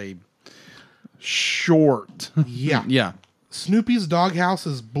 that's a short. Yeah. Yeah. Snoopy's doghouse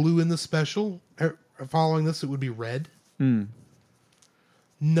is blue in the special. Following this, it would be red. None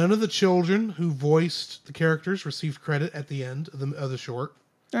of the children who voiced the characters received credit at the end of the short.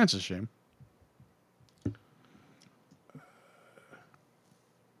 That's a shame.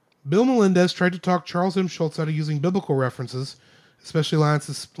 Bill Melendez tried to talk Charles M. Schultz out of using biblical references, especially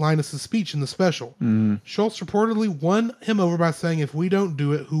Linus's speech in the special. Schultz reportedly won him over by saying, "If we don't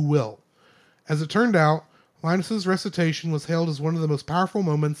do it, who will?" As it turned out, Linus's recitation was hailed as one of the most powerful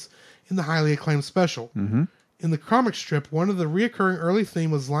moments in the highly acclaimed special. In the comic strip, one of the reoccurring early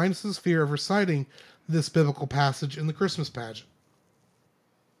theme was Linus's fear of reciting this biblical passage in the Christmas pageant.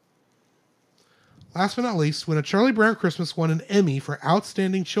 Last but not least, when A Charlie Brown Christmas won an Emmy for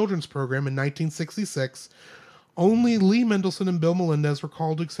Outstanding Children's Program in 1966, only Lee Mendelson and Bill Melendez were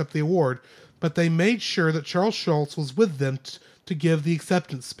called to accept the award, but they made sure that Charles Schultz was with them to give the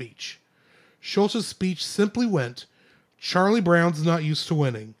acceptance speech. Schultz's speech simply went, "Charlie Brown's not used to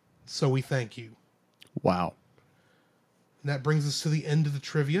winning, so we thank you." Wow. And that brings us to the end of the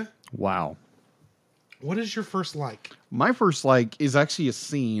trivia. Wow. What is your first like? My first like is actually a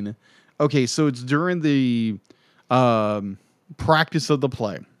scene. Okay, so it's during the practice of the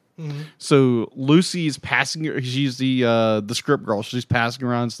play. So Lucy is passing. She's the script girl. She's passing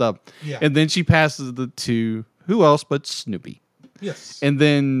around stuff, and then she passes it to who else but Snoopy. Yes, and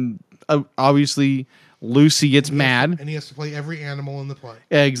then obviously Lucy gets mad. And he has to play every animal in the play.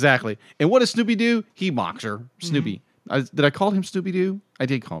 Yeah, exactly. And what does Snoopy do? He mocks her. Snoopy. Did I call him Snoopy Doo? I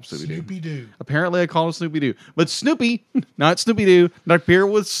did call him Snoopy Doo. Snoopy Doo. Apparently, I called him Snoopy Doo. But Snoopy, not Snoopy Doo, not appear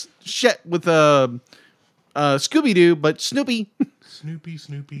with Scooby Doo, but Snoopy.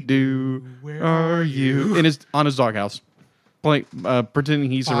 Snoopy Doo, where are you? And on his doghouse,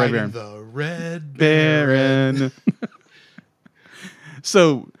 pretending he's a Red Baron. The Red Baron.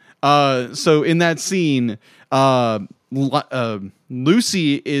 So in that scene,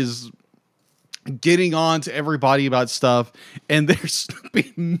 Lucy is getting on to everybody about stuff, and they're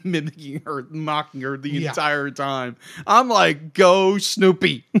Snoopy mimicking her, mocking her the entire time. I'm like, go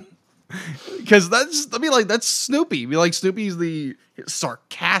Snoopy. Because that's Snoopy. Snoopy's the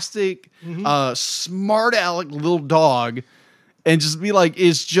sarcastic, smart aleck little dog, and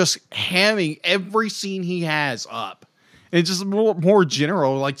is just hamming every scene he has up. And just more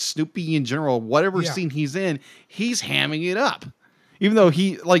general, like Snoopy in general, whatever scene he's in, he's hamming it up. Even though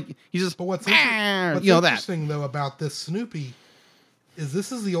he's just. But what's interesting though about this Snoopy is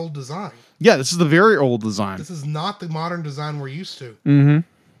this is the old design. Yeah, this is the very old design. This is not the modern design we're used to. Mm-hmm.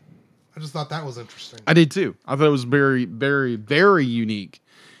 I just thought that was interesting. I did too. I thought it was very, very, very unique.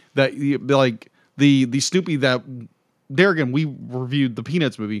 That the Snoopy that there again we reviewed the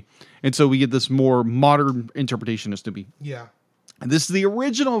Peanuts movie, and so we get this more modern interpretation of Snoopy. Yeah, and this is the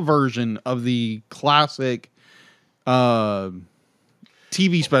original version of the classic TV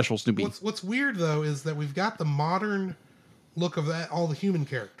special Snoopy. What's weird though is that we've got the modern look of all the human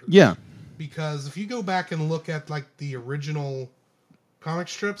characters. Yeah, because if you go back and look at like the original comic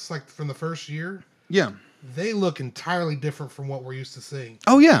strips, like from the first year, they look entirely different from what we're used to seeing.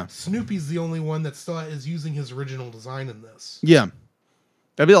 Oh yeah, Snoopy's the only one that still is using his original design in this. Yeah,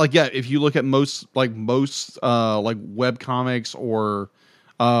 that'd be like if you look at most web comics or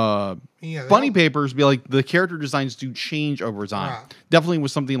funny papers, be like the character designs do change over time. Right. Definitely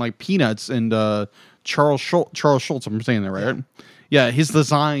with something like Peanuts and Charles Schultz. I'm saying that right? Yeah, his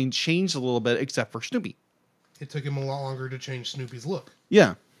design changed a little bit, except for Snoopy. It took him a lot longer to change Snoopy's look.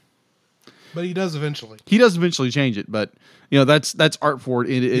 Yeah. But he does eventually. He does eventually change it, but that's art for it.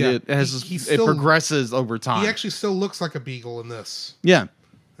 It progresses over time. He actually still looks like a beagle in this. Yeah.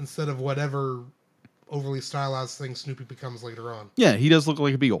 Instead of whatever overly stylized thing Snoopy becomes later on. Yeah, he does look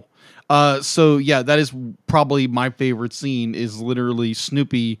like a beagle. So yeah, that is probably my favorite scene is literally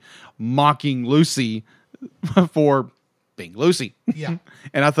Snoopy mocking Lucy for being Lucy. Yeah.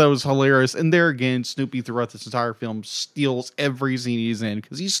 And I thought it was hilarious. And there again, Snoopy throughout this entire film steals every scene he's in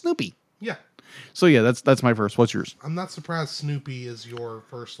because he's Snoopy. Yeah. So yeah, that's my first. What's yours? I'm not surprised Snoopy is your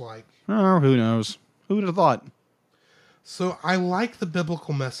first like. Oh, who knows? Who would have thought? So I like the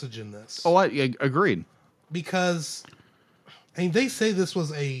biblical message in this. Oh, I agreed. Because, I mean, they say this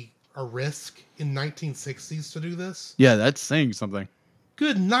was a risk in 1960s to do this. Yeah, that's saying something.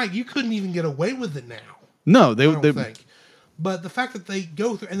 Good night. You couldn't even get away with it now. No, I don't think. But the fact that they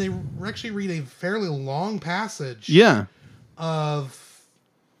go through and they actually read a fairly long passage. Yeah. Of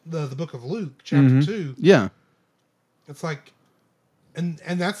the book of Luke, chapter 2. Yeah. It's like, and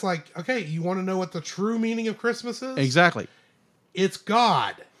that's like, okay, you want to know what the true meaning of Christmas is? Exactly. It's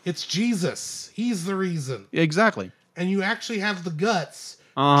God. It's Jesus. He's the reason. Exactly. And you actually have the guts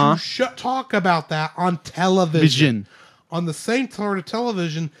to talk about that on television. On the same sort of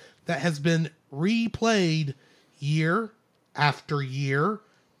television that has been replayed year after year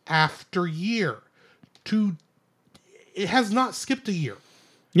after year. It has not skipped a year.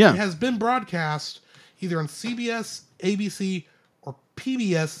 Yeah. It has been broadcast either on CBS, ABC, or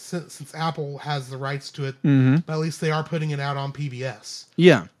PBS since Apple has the rights to it. Mm-hmm. But at least they are putting it out on PBS.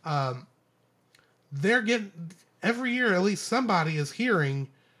 Yeah. They're getting every year at least somebody is hearing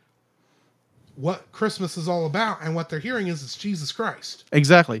what Christmas is all about, and what they're hearing is it's Jesus Christ.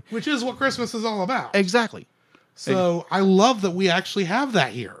 Exactly. Which is what Christmas is all about. Exactly. So I love that we actually have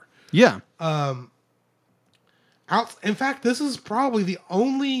that here. Yeah. In fact, this is probably the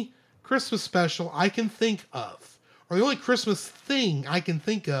only Christmas special I can think of, or the only Christmas thing I can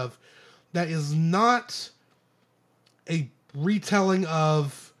think of that is not a retelling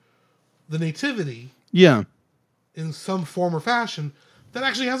of the Nativity. Yeah. In some form or fashion that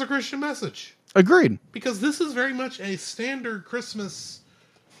actually has a Christian message. Agreed. Because this is very much a standard Christmas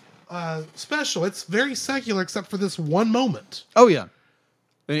special. It's very secular except for this one moment. Oh, yeah.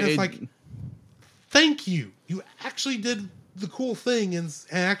 It's like, thank you. You actually did the cool thing and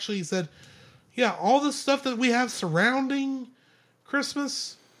actually said, yeah, all the stuff that we have surrounding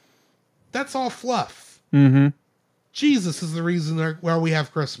Christmas, that's all fluff. Mm-hmm. Jesus is the reason why we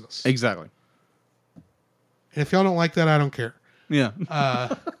have Christmas. Exactly. And if y'all don't like that, I don't care. Yeah.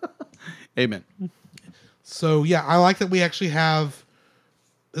 Amen. So yeah, I like that we actually have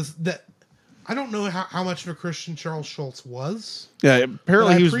this. That I don't know how much of a Christian Charles Schultz was. Yeah,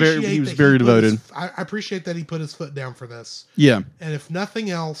 apparently he was that very devoted. I appreciate that he put his foot down for this. Yeah. And if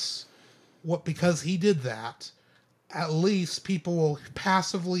nothing else, because he did that, at least people will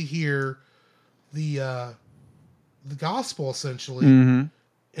passively hear the gospel essentially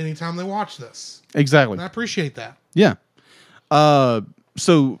anytime they watch this. Exactly. And I appreciate that. Yeah.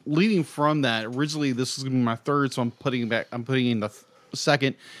 So leading from that, originally this was gonna be my third, so I'm putting in the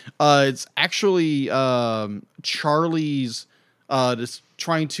second. It's actually Charlie's just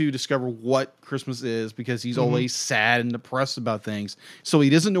trying to discover what Christmas is, because he's always sad and depressed about things. So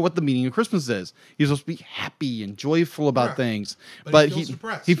he doesn't know what the meaning of Christmas is. He's supposed to be happy and joyful about things, but he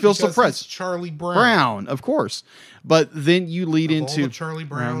feels suppressed. Charlie Brown, of course. But then you lead into all the Charlie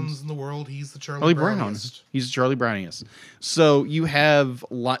Browns in the world. He's the Charlie Brown. Browniest. He's the Charlie Browniest. So you have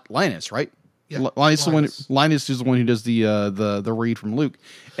Linus, right? Yeah, Linus is the one who does the read from Luke,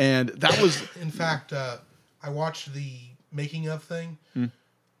 and that was in fact I watched the making of thing.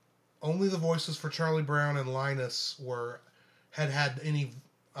 Only the voices for Charlie Brown and Linus had any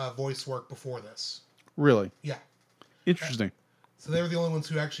voice work before this. Really? Yeah. Interesting. So they were the only ones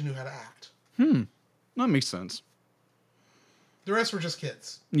who actually knew how to act. That makes sense. The rest were just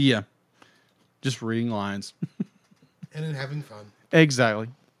kids. Yeah. Just reading lines. And then having fun. Exactly.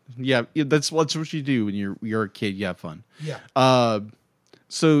 Yeah, that's what you do when you're a kid. You have fun. Yeah.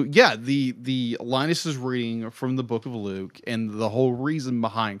 So yeah, the Linus is reading from the book of Luke, and the whole reason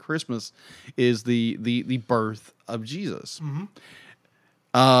behind Christmas is the birth of Jesus.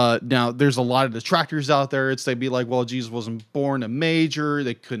 Now there's a lot of detractors out there. They'd be like, well, Jesus wasn't born a major.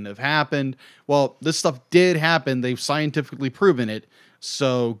 That couldn't have happened. Well, this stuff did happen. They've scientifically proven it.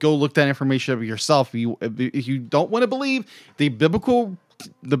 So go look that information up yourself. If you don't want to believe the biblical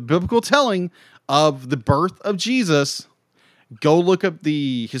telling of the birth of Jesus, go look up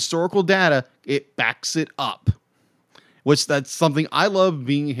the historical data. It backs it up. Which that's something I love,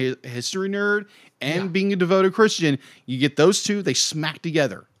 being a history nerd and being a devoted Christian. You get those two, they smack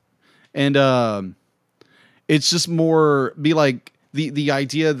together. And it's just more be like the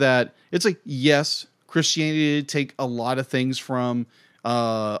idea that it's like, yes, Christianity did take a lot of things from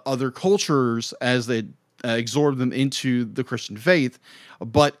other cultures as they absorb them into the Christian faith.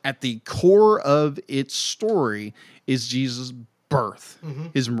 But at the core of its story is Jesus' birth,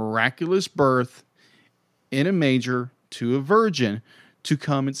 his miraculous birth in a manger to a virgin to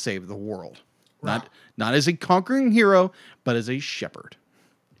come and save the world. Right. Not as a conquering hero, but as a shepherd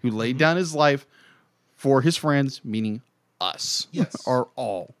who laid down his life for his friends, meaning us, or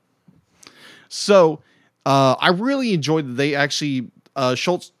all. So I really enjoyed that they actually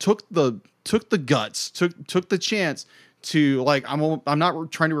Schultz took the guts, took the chance to, like, I'm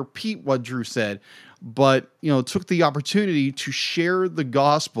not trying to repeat what Drew said, but took the opportunity to share the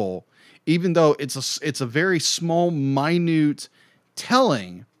gospel, even though it's a very small, minute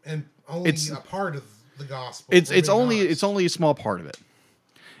telling, and only a part of the gospel. It's only a small part of it,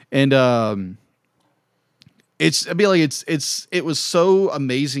 and it was so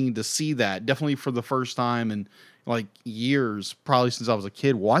amazing to see that, definitely for the first time in like years, probably since I was a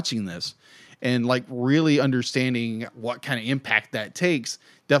kid watching this, and like really understanding what kind of impact that takes,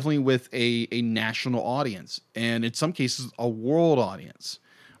 definitely with a national audience, and in some cases a world audience,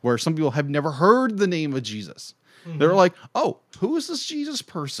 where some people have never heard the name of Jesus. They're like, oh, who is this Jesus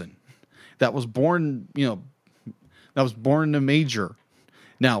person that was born, that was born in a manger?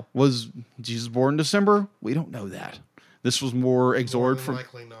 Now, was Jesus born in December? We don't know that. This was more absorbed from...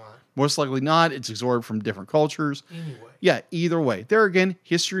 Most likely not. It's absorbed from different cultures. Anyway. Yeah, either way. There again,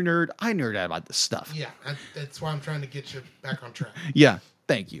 history nerd. I nerd out about this stuff. Yeah, that's why I'm trying to get you back on track. Yeah,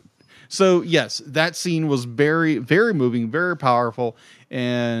 thank you. So, yes, that scene was very, very moving, very powerful.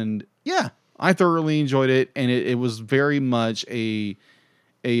 And, yeah, I thoroughly enjoyed it. And it was very much the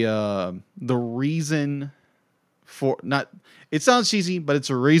reason for... not. It sounds cheesy, but it's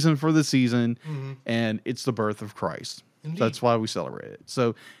a reason for the season. And it's the birth of Christ. So that's why we celebrate it.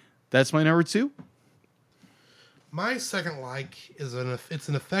 So... that's my number 2. My second is it's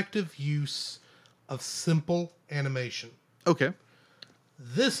an effective use of simple animation. Okay.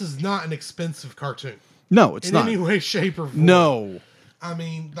 This is not an expensive cartoon. No, it's not. In any way, shape, or form. No. I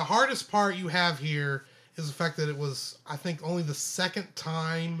mean, the hardest part you have here is the fact that it was, I think, only the second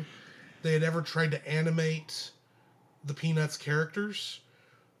time they had ever tried to animate the Peanuts characters.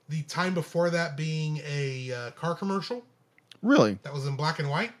 The time before that being a car commercial. Really? That was in black and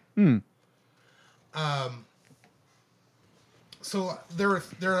white. So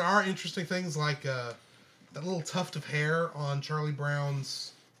there are interesting things like that little tuft of hair on Charlie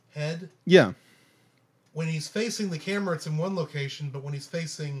Brown's head. Yeah. when he's facing the camera, it's in one location, but when he's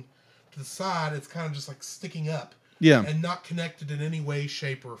facing to the side, it's kind of just like sticking up. Yeah. And not connected in any way,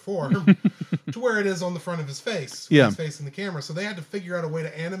 shape, or form to where it is on the front of his face when he's facing the camera. So they had to figure out a way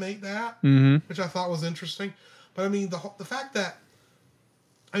to animate that, which I thought was interesting. But I mean, the fact that,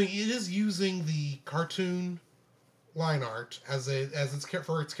 I mean, it is using the cartoon line art as its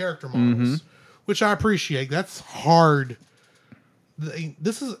for its character models, which I appreciate. That's hard.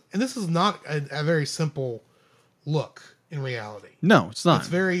 This is not a very simple look in reality. No, it's not. It's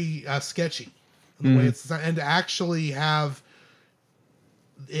very sketchy in the way it's designed, and to actually have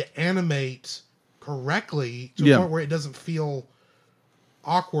it animate correctly to a point where it doesn't feel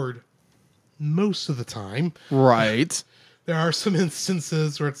awkward most of the time. Right. There are some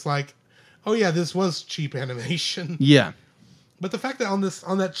instances where it's like, oh yeah, this was cheap animation. Yeah. But the fact that on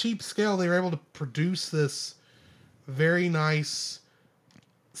that cheap scale, they were able to produce this very nice,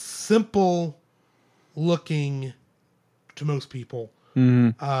 simple looking to most people,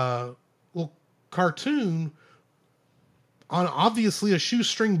 little cartoon on obviously a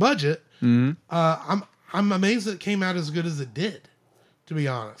shoestring budget. I'm amazed that it came out as good as it did, to be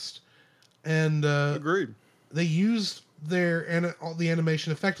honest. And Agreed. They used the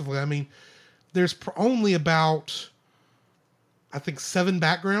animation effectively. I mean, there's only about, I think, 7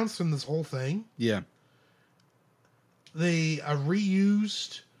 backgrounds from this whole thing. Yeah. They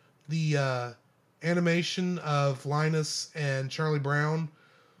reused the animation of Linus and Charlie Brown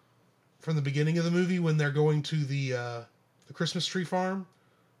from the beginning of the movie when they're going to the Christmas tree farm,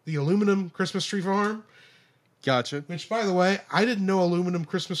 the aluminum Christmas tree farm. Gotcha. Which, by the way, I didn't know aluminum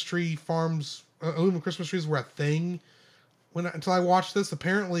Christmas trees were a thing until I watched this.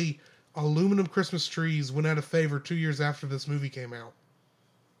 Apparently, aluminum Christmas trees went out of favor 2 years after this movie came out.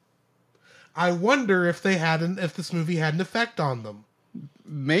 I wonder if this movie had an effect on them.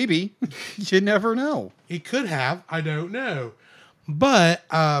 Maybe. You never know. It could have. I don't know. But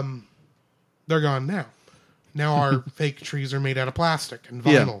they're gone now. Now our fake trees are made out of plastic and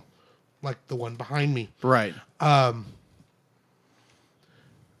vinyl, like the one behind me. Right.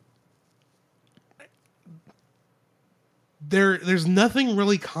 There's nothing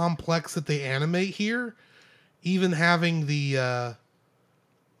really complex that they animate here. Even having the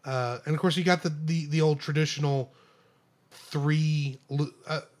and of course you got the old traditional 3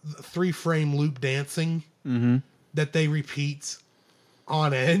 frame loop dancing that they repeat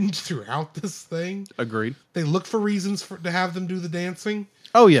on end throughout this thing. Agreed. They look for reasons to have them do the dancing.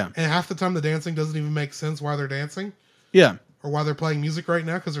 Oh, yeah. And half the time the dancing doesn't even make sense why they're dancing. Yeah. Or why they're playing music right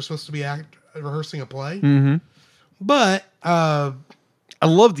now, because they're supposed to be rehearsing a play. Mm-hmm. But I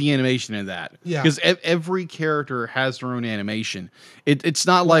love the animation in that. Yeah. Because every character has their own animation. It's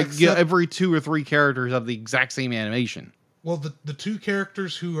not like every 2 or 3 characters have the exact same animation. Well, the 2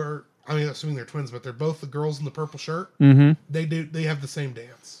 characters who are, I mean, assuming they're twins, but they're both the girls in the purple shirt. Mm-hmm. They have the same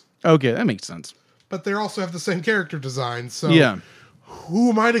dance. Okay, that makes sense. But they also have the same character design. So yeah. Who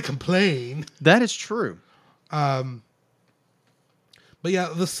am I to complain? That is true. But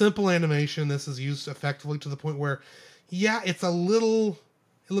yeah, the simple animation, this is used effectively to the point where, yeah, it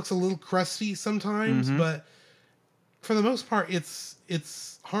looks a little crusty sometimes, but for the most part,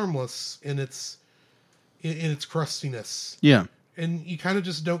 it's harmless in its crustiness. Yeah. And you kind of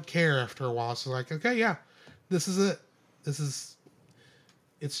just don't care after a while. So like, okay, yeah, this is it.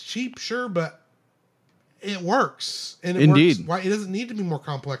 It's cheap, sure, but it works. And it Indeed. works. Why it doesn't need to be more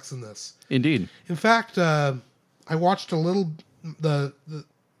complex than this. Indeed. In fact, I watched a little,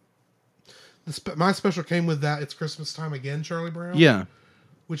 my special came with that It's Christmas Time Again, Charlie Brown. Yeah.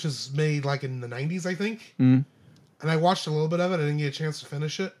 Which is made like in the 90s, I think. Mm-hmm. And I watched a little bit of it. I didn't get a chance to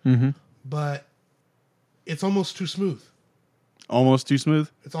finish it. Mm-hmm. But it's almost too smooth. Almost too smooth?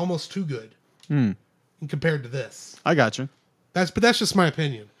 It's almost too good. Compared to this. I gotcha. That's just my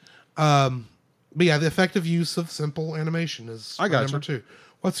opinion. But yeah, the effective use of simple animation is number 2.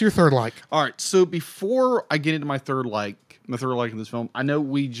 What's your third like? All right. So before I get into my third like in this film, I know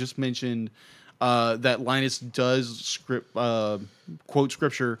we just mentioned that Linus does quote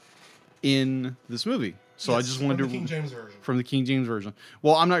scripture in this movie. So yes, I just wanted to from the King James version.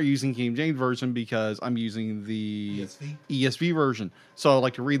 Well, I'm not using King James version because I'm using the ESV version. So I'd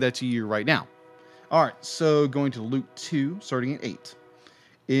like to read that to you right now. All right. So going to Luke 2, starting at 8.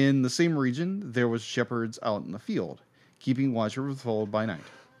 In the same region, there was shepherds out in the field, keeping watch over the fold by night.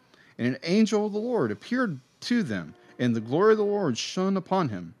 And an angel of the Lord appeared to them, and the glory of the Lord shone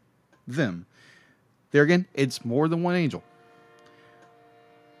upon them. There again, it's more than one angel.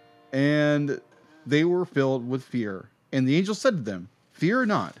 And they were filled with fear. And the angel said to them, "Fear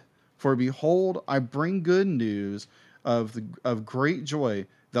not, for behold, I bring good news of great joy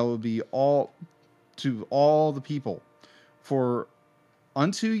that will be to all the people, for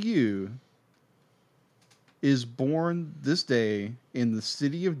unto you is born this day in the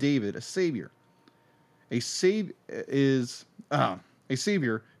city of David a Savior. A Savior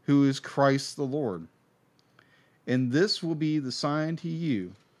who is Christ the Lord. And this will be the sign to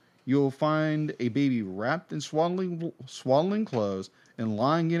you. You will find a baby wrapped in swaddling clothes and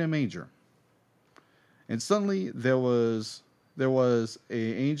lying in a manger. And suddenly there was an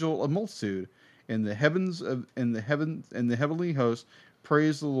angel of multitude in the heavenly host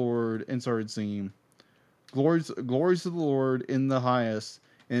praised the Lord and started singing, glories to the Lord in the highest,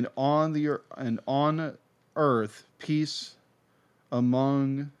 and on earth peace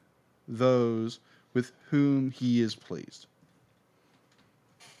among those with whom he is pleased.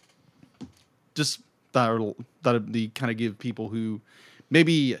 Just that'd be kind of give people who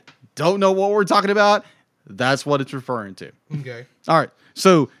maybe don't know what we're talking about. That's what it's referring to. Okay. All right.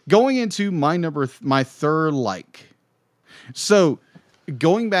 So going into my third like. So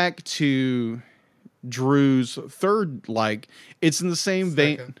going back to Drew's third like, it's in the same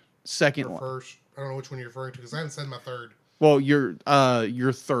vein. Second or one. first. I don't know which one you're referring to because I haven't said my third. Well, your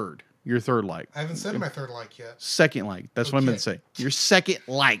third like. I haven't said my third like yet. Second like. That's what I meant to say. Your second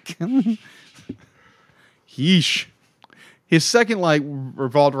like. Yeesh. His second like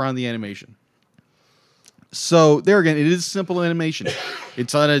revolved around the animation. So there again, it is simple animation.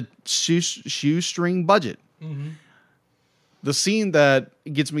 It's on a shoestring budget. Mm-hmm. The scene that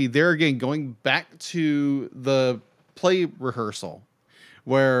gets me there again, going back to the play rehearsal,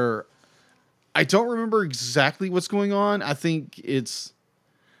 where I don't remember exactly what's going on. I think it's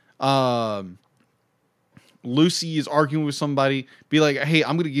Lucy is arguing with somebody, be like, hey,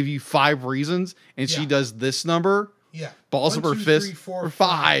 I'm going to give you 5 reasons. And she does this number. Yeah. Balls up her fist for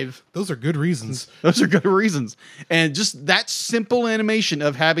 5. Those are good reasons. Those are good reasons. And just that simple animation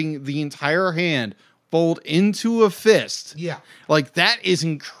of having the entire hand fold into a fist. Yeah. Like that is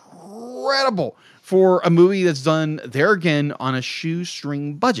incredible for a movie that's done there again on a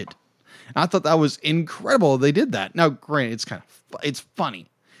shoestring budget. And I thought that was incredible. They did that. Now, granted, it's funny.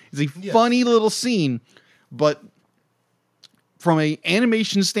 It's a funny little scene, but from an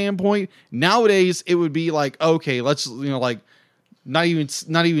animation standpoint, nowadays it would be like, okay, let's like not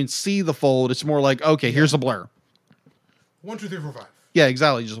even see the fold. It's more like, okay, here's a blur. 1, 2, 3, 4, 5. Yeah,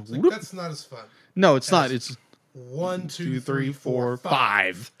 exactly. Just like, that's not as fun. No, it's not. It's 1, 2, 3, 4,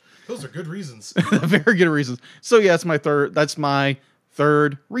 5. Those are good reasons. Very good reasons. So yeah, that's my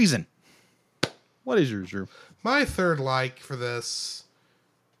third reason. What is yours, Drew? My third like for this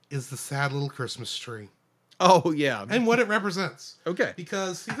is the sad little Christmas tree. Oh, yeah. And what it represents. Okay.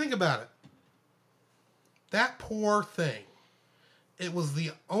 Because you think about it. That poor thing. It was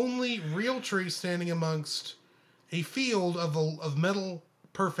the only real tree standing amongst a field of metal,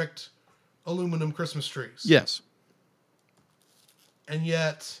 perfect aluminum Christmas trees. Yes. And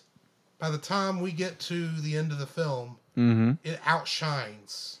yet, by the time we get to the end of the film, it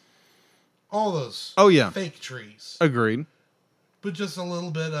outshines all those fake trees. Agreed. But just a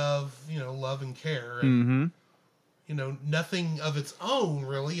little bit of, love and care. And, nothing of its own,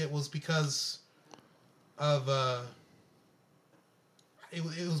 really. It was because of, it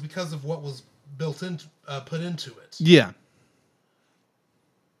was because of what was put into it. Yeah.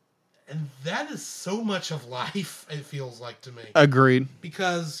 And that is so much of life, it feels like to me. Agreed.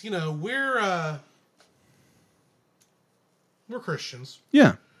 Because, we're Christians.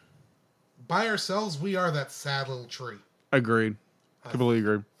 Yeah. By ourselves, we are that sad little tree. Agreed. Completely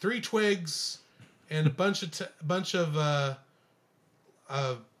agreed. 3 twigs and a bunch of what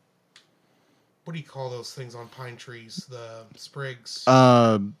do you call those things on pine trees? The sprigs.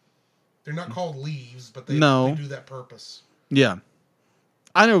 They're not called leaves, but they do that purpose. Yeah.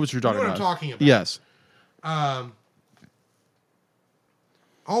 I know what you're talking about. I'm talking about. Yes. All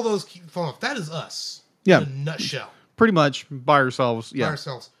those keep falling off. That is us. Yeah. In a nutshell. Pretty much by ourselves. Yeah. By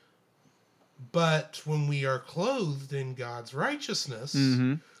ourselves. But when we are clothed in God's righteousness,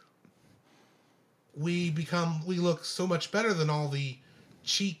 we look so much better than all the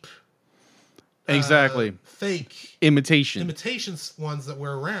cheap, fake imitations ones that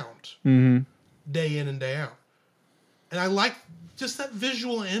we're around day in and day out. And I like just that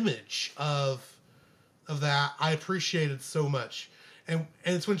visual image of that. I appreciate it so much. And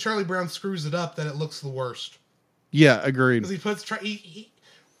it's when Charlie Brown screws it up that it looks the worst. Yeah, agreed. Because he puts he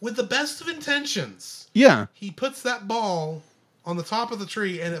with the best of intentions. Yeah. He puts that ball on the top of the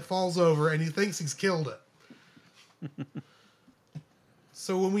tree and it falls over and he thinks he's killed it.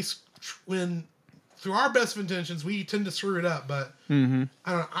 So when through our best of intentions, we tend to screw it up, but I don't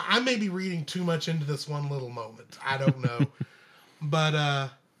know. I may be reading too much into this one little moment. I don't know. But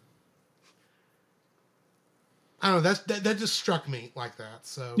I don't know. That just struck me like that.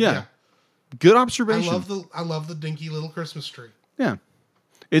 So Yeah. Good observation. I love the dinky little Christmas tree. Yeah.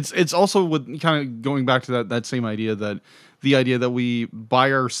 It's also with kind of going back to that same idea that the idea that we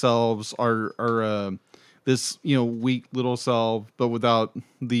by ourselves are this, weak little self, but without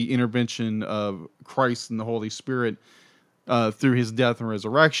the intervention of Christ and the Holy Spirit through his death and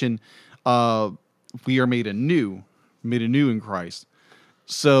resurrection, we are made anew in Christ.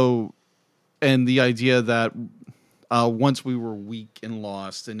 So, and the idea that once we were weak and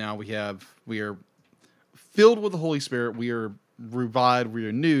lost, and now we are filled with the Holy Spirit, we are revived, we are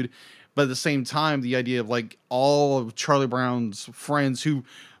renewed. But at the same time, the idea of like all of Charlie Brown's friends who,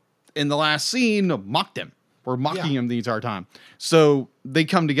 in the last scene, mocked him, were mocking him the entire time. So they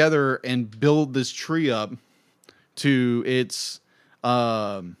come together and build this tree up to its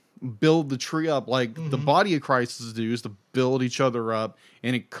build the tree up like the body of Christ is do, is to build each other up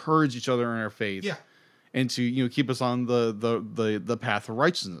and encourage each other in our faith. Yeah. And to keep us on the path of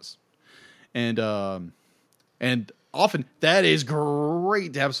righteousness. And often that is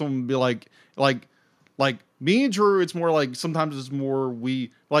great to have someone be like me and Drew. It's more like sometimes it's more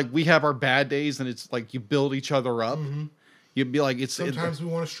we have our bad days and it's like you build each other up. Mm-hmm. You'd be like sometimes we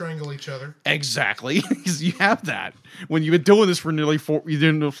want to strangle each other. Exactly, because you have that when you've been doing this for nearly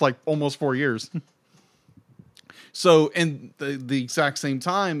almost 4 years. So, and the exact same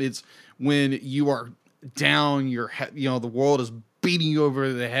time, it's when you are down, the world is beating you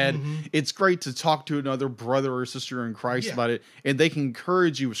over the head. Mm-hmm. It's great to talk to another brother or sister in Christ about it, and they can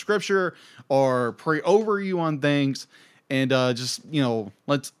encourage you with scripture or pray over you on things, and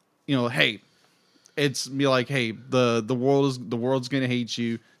hey, it's be like, hey, the world's gonna hate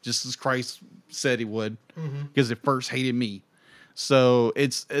you just as Christ said he would, because it first hated me. So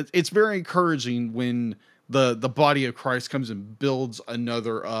it's very encouraging when the body of Christ comes and builds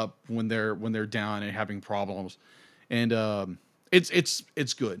another up when they're down and having problems, and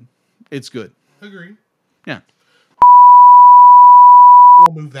it's good. It's good. Agreed. Yeah.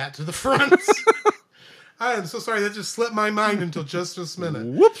 We'll move that to the front. I am so sorry, that just slipped my mind until just this minute.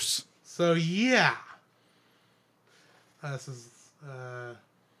 Whoops. So yeah. This is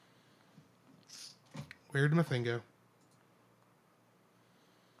where did my thing go?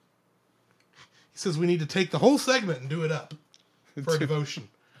 He says we need to take the whole segment and do it up for a devotion.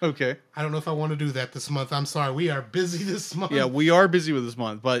 Okay. I don't know if I want to do that this month. I'm sorry. We are busy this month. Yeah, we are busy with this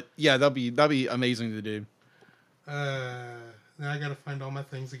month, but yeah, that'd be amazing to do. Now I gotta find all my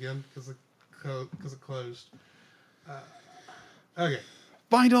things again because it closed. Okay.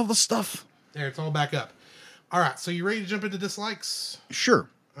 Find all the stuff. There, it's all back up. All right, so you ready to jump into dislikes? Sure.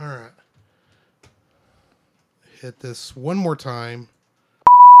 All right. Hit this one more time.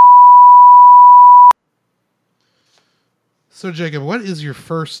 So, Jacob, what is your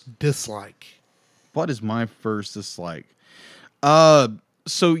first dislike? What is my first dislike?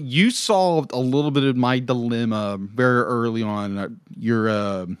 So you solved a little bit of my dilemma very early on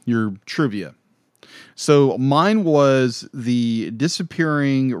your trivia. So mine was the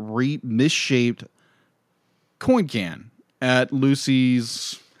disappearing, misshaped coin can at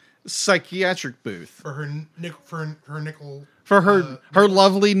Lucy's psychiatric booth for her nickel. For her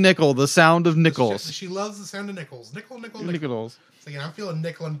lovely nickel, the sound of nickels. She loves the sound of nickels. Nickel. Nickels. So, I'm feeling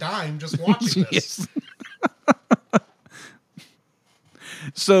nickel and dime just watching this.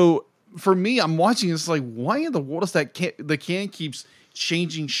 So for me, I'm watching this like, why in the world is the can keeps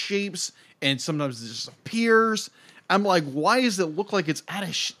changing shapes and sometimes it disappears? I'm like, why does it look like it's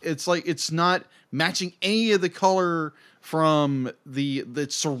it's like it's not matching any of the color from the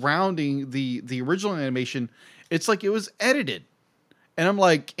surrounding the original animation? It's like it was edited. And I'm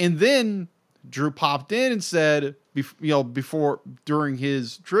like, and then Drew popped in and said, during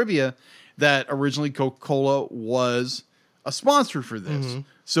his trivia, that originally Coca-Cola was a sponsor for this. Mm-hmm.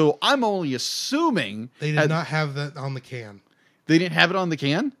 So I'm only assuming they did not have that on the can. They didn't have it on the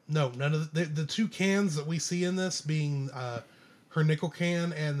can? No, none of the two cans that we see in this being her nickel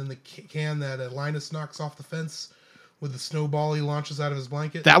can and then the can that Linus knocks off the fence with the snowball he launches out of his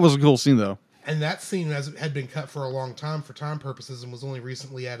blanket. That was a cool scene, though. And that scene had been cut for a long time for time purposes and was only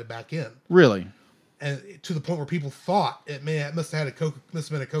recently added back in. Really? And to the point where people thought it must have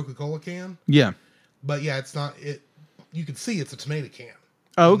been a Coca-Cola can. Yeah. But yeah, it's not. You can see it's a tomato can.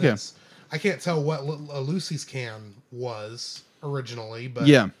 Oh, okay. I can't tell what Lucy's can was originally, but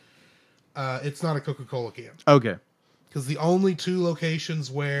yeah, it's not a Coca-Cola can. Okay. Because the only two locations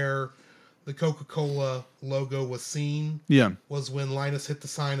where the Coca-Cola logo was seen was when Linus hit the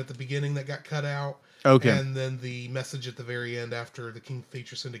sign at the beginning that got cut out. Okay. And then the message at the very end after the King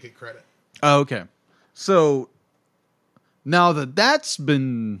Feature Syndicate credit. Oh, okay. So now that's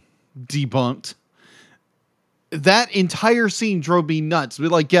been debunked, that entire scene drove me nuts.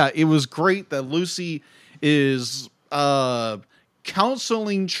 But like, yeah, it was great that Lucy is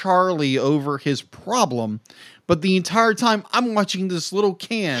counseling Charlie over his problem, but the entire time I'm watching this little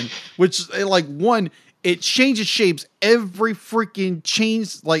can, which like it changes shapes every freaking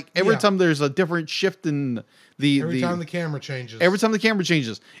change. Like every time there's a different shift in every time the camera changes. Every time the camera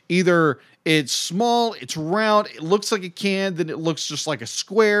changes, either it's small, it's round, it looks like a can, then it looks just like a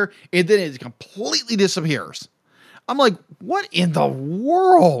square, and then it completely disappears. I'm like, what in the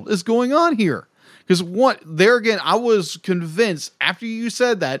world is going on here? Because there again, I was convinced after you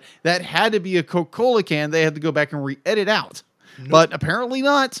said that had to be a Coca-Cola can. They had to go back and re-edit out, but apparently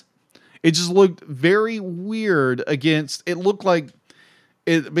not. It just looked very weird it looked like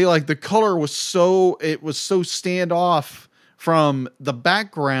it'd be like the color was so standoff from the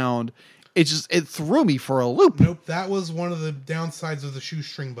background. It threw me for a loop. Nope, that was one of the downsides of the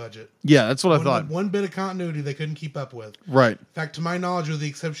shoestring budget. Yeah, that's what I thought. One bit of continuity they couldn't keep up with. Right. In fact, to my knowledge, with the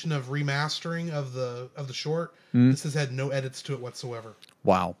exception of remastering of the short, this has had no edits to it whatsoever.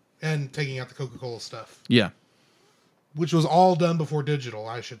 Wow. And taking out the Coca-Cola stuff. Yeah. Which was all done before digital,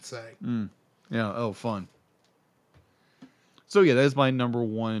 I should say. Yeah. Oh, fun. So yeah, that's my number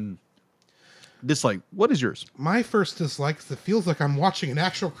one dislike. What is yours? My first dislike is it feels like I'm watching an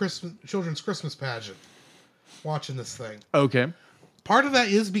actual children's Christmas pageant. Watching this thing. Okay. Part of that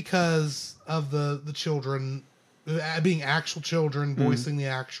is because of the children being actual children voicing the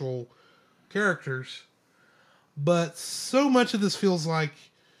actual characters, but so much of this feels like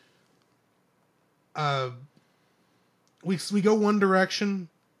we go one direction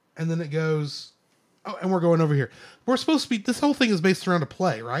and then it goes, oh, and we're going over here. We're supposed to be. This whole thing is based around a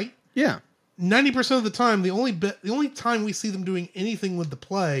play, right? Yeah. 90% of the time, the only time we see them doing anything with the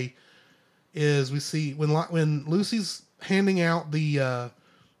play is we see when Lucy's handing out the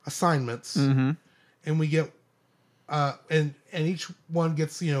assignments, and we get and each one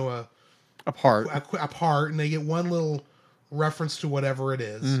gets a part, and they get one little reference to whatever it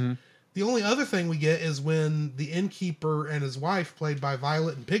is. The only other thing we get is when the innkeeper and his wife, played by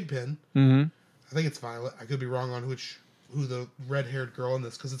Violet and Pigpen. I think it's Violet. I could be wrong on who the red-haired girl in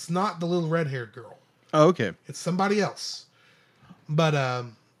this, because it's not the little red-haired girl. Oh, okay. It's somebody else. But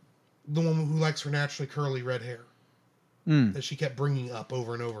the one who likes her naturally curly red hair that she kept bringing up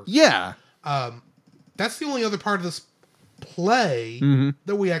over and over. Yeah. That's the only other part of this play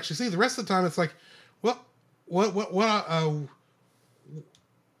that we actually see. The rest of the time, it's like, well,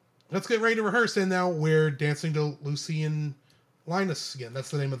 let's get ready to rehearse, and now we're dancing to Lucy and Linus again.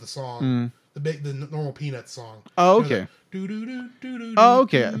 That's the name of the song. The normal Peanuts song. Oh, okay. Oh,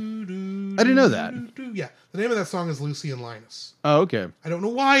 okay. I didn't know that. Yeah, the name of that song is Lucy and Linus. Oh, okay. I don't know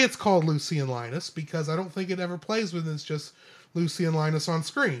why it's called Lucy and Linus, because I don't think it ever plays when it's just Lucy and Linus on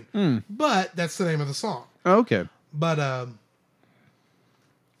screen. But that's the name of the song. Oh, okay. But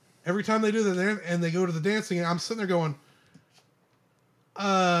every time they do that and they go to the dancing, I'm sitting there going,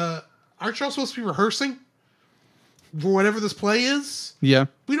 aren't y'all supposed to be rehearsing for whatever this play is? Yeah.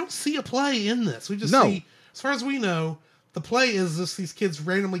 We don't see a play in this. We just No. see, as far as we know, the play is just these kids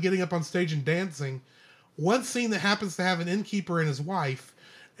randomly getting up on stage and dancing. One scene that happens to have an innkeeper and his wife,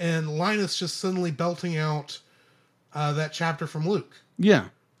 and Linus just suddenly belting out that chapter from Luke. Yeah.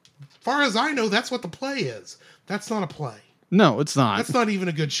 As far as I know, that's what the play is. That's not a play. No, it's not. That's not even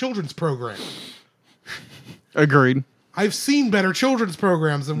a good children's program. Agreed. I've seen better children's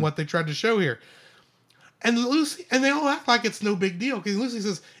programs than what they tried to show here. And Lucy, and they all act like it's no big deal. Because Lucy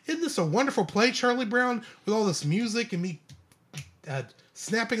says, isn't this a wonderful play, Charlie Brown, with all this music and me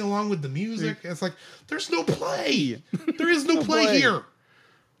snapping along with the music? And it's like, there's no play. There is no play here.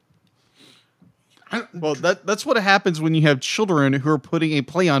 Well, that's what happens when you have children who are putting a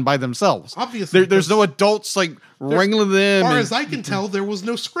play on by themselves. Obviously. There's no adults wrangling them. As far as I can tell, there was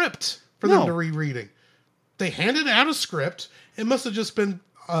no script for them to rereading. They handed out a script. It must have just been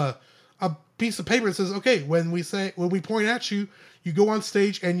a piece of paper that says, okay, when we point at you, you go on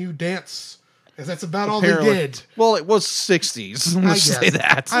stage and you dance. Because that's about all they did. Well, it was 60s. Let's say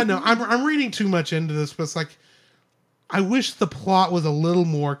that. I know. I'm reading too much into this, but it's like, I wish the plot was a little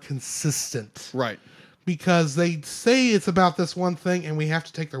more consistent. Right. Because they say it's about this one thing and we have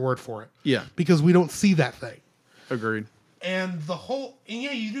to take their word for it. Yeah. Because we don't see that thing. Agreed. And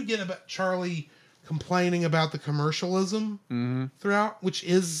you do get about Charlie complaining about the commercialism throughout, which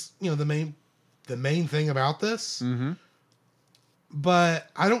is, the main thing about this. But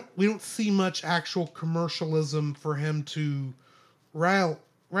we don't see much actual commercialism for him to rail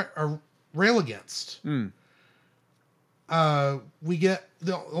against. We get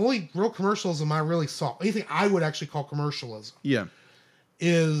the only real commercialism I really saw, anything I would actually call commercialism, yeah,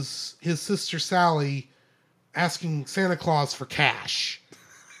 is his sister Sally asking Santa Claus for cash.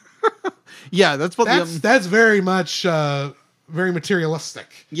 Yeah, that's what That's very much very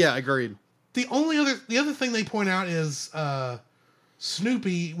materialistic. Yeah, agreed. The other thing they point out is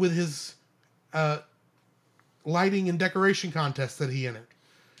Snoopy with his lighting and decoration contest that he entered,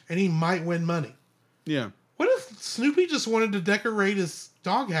 and he might win money. Yeah. What if Snoopy just wanted to decorate his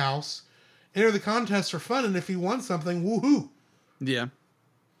doghouse, enter the contest for fun, and if he won something, woohoo! Yeah.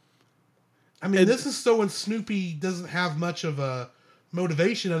 I mean, this is still when Snoopy doesn't have much of a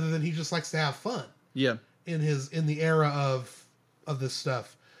motivation other than he just likes to have fun. Yeah. In the era of this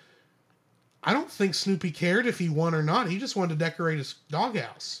stuff. I don't think Snoopy cared if he won or not. He just wanted to decorate his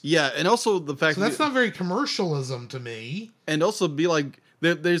doghouse. Yeah, and also the fact So that's not very commercialism to me. And also be like,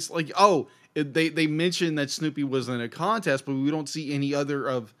 there's like, they mentioned that Snoopy was in a contest, but we don't see any other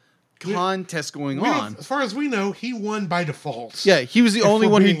of contests going on. As far as we know, he won by default. Yeah, he was the only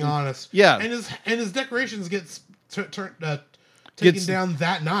one being honest. Yeah, and his decorations get taken down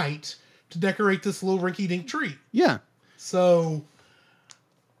that night to decorate this little rinky-dink tree. Yeah. So,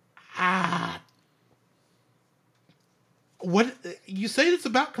 what you say it's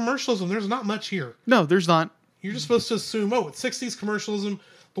about commercialism? There's not much here. No, there's not. You're just supposed to assume, it's 60s commercialism.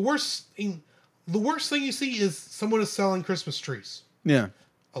 The worst thing you see is someone is selling Christmas trees. Yeah.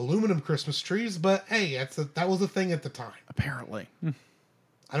 Aluminum Christmas trees, but hey, that was a thing at the time. Apparently.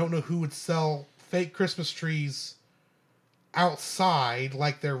 I don't know who would sell fake Christmas trees outside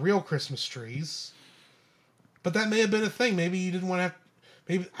like they're real Christmas trees. But that may have been a thing. Maybe you didn't want to have...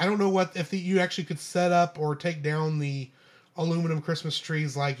 Maybe I don't know if you actually could set up or take down the aluminum Christmas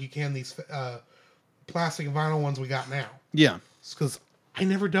trees like you can these plastic and vinyl ones we got now. Yeah. Because I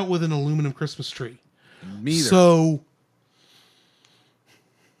never dealt with an aluminum Christmas tree. Me either. So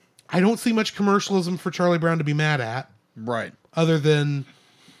I don't see much commercialism for Charlie Brown to be mad at. Right. Other than,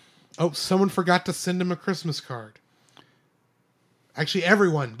 someone forgot to send him a Christmas card. Actually,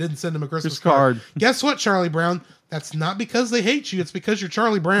 everyone didn't send him a Christmas card. Guess what, Charlie Brown? That's not because they hate you. It's because you're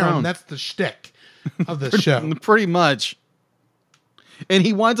Charlie Brown. That's the shtick of this show. Pretty much. And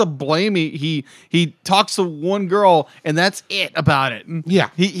he wants to blame me. He talks to one girl, and that's it about it. Yeah.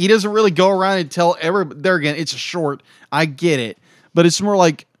 He doesn't really go around and tell everybody. There again, it's a short. I get it. But it's more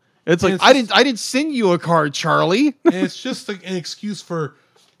like, I didn't send you a card, Charlie. And it's just an excuse for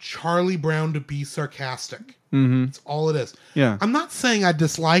Charlie Brown to be sarcastic. Mm-hmm. That's all it is. Yeah. I'm not saying I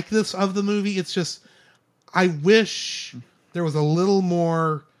dislike this of the movie. It's just, I wish there was a little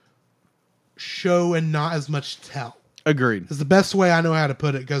more show and not as much tell. Agreed. Is the best way I know how to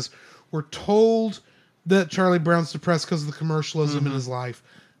put it, because we're told that Charlie Brown's depressed because of the commercialism in his life.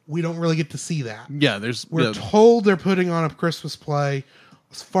 We don't really get to see that. Yeah, we're told they're putting on a Christmas play.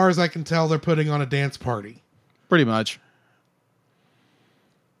 As far as I can tell, they're putting on a dance party. Pretty much.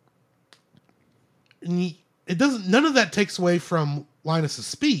 And it doesn't. None of that takes away from Linus's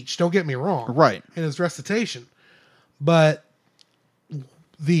speech. Don't get me wrong. Right. And his recitation, but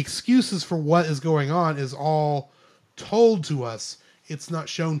the excuses for what is going on is all told to us. It's not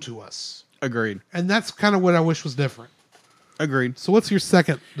shown to us. Agreed. And that's kind of what I wish was different. Agreed. So what's your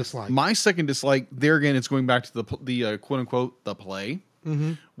second dislike? My second dislike, there again, it's going back to the quote unquote the play,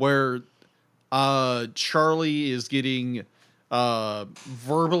 where Charlie is getting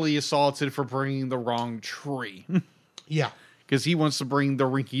verbally assaulted for bringing the wrong tree. Yeah, because he wants to bring the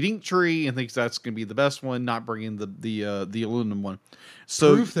rinky-dink tree and thinks that's going to be the best one, not bringing the aluminum one.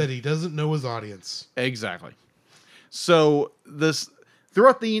 So proof that he doesn't know his audience. Exactly. So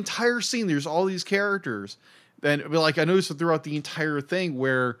throughout the entire scene, there's all these characters. And like I noticed throughout the entire thing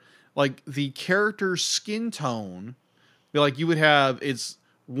where like the character's skin tone, like you would have it's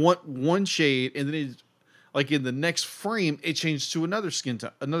one shade, and then it's like in the next frame it changed to another skin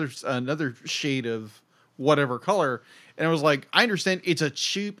tone, another shade of whatever color. And I was like, I understand it's a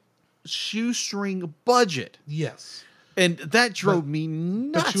cheap shoestring budget. Yes. And that drove me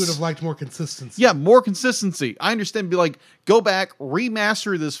nuts. But you would have liked more consistency. Yeah, more consistency. I understand. Be like, go back,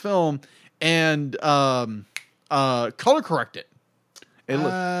 remaster this film, and color correct it.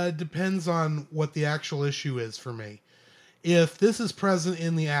 Depends on what the actual issue is for me. If this is present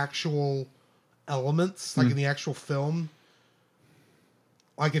in the actual elements, like in the actual film,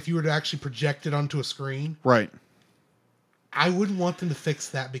 like if you were to actually project it onto a screen, right? I wouldn't want them to fix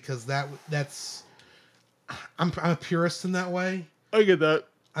that because that's. I'm a purist in that way. I get that.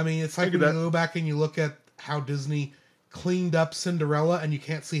 I mean, it's like when you go back and you look at how Disney cleaned up Cinderella and you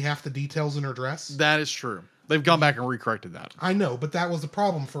can't see half the details in her dress. That is true. They've gone back and recorrected that. I know, but that was a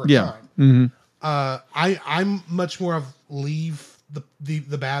problem for a time. Mm-hmm. I'm much more of leave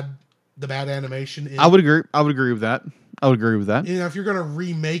the bad animation in. I would agree with that. You know, if you're going to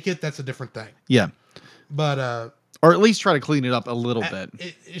remake it, that's a different thing. Yeah. But or at least try to clean it up a little bit.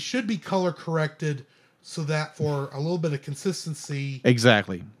 it should be color corrected so that for a little bit of consistency.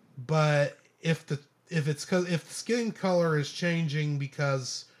 Exactly. But if the skin color is changing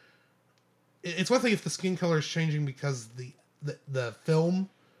because it's one thing if the skin color is changing because the film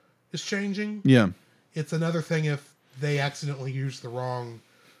is changing. Yeah. It's another thing if they accidentally used the wrong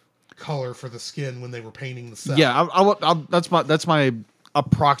color for the skin when they were painting the cell. Yeah, that's my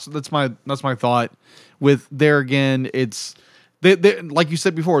thought. With there again, it's they like you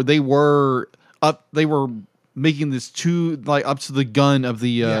said before, they were making this too like up to the gun of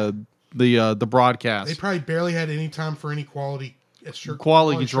the broadcast. They probably barely had any time for any quality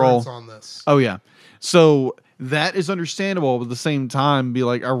control on this. Oh yeah, so that is understandable, but at the same time, be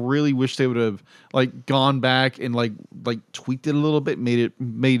like, I really wish they would have like gone back and like tweaked it a little bit, made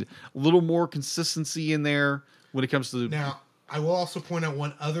a little more consistency in there when it comes to Now, I will also point out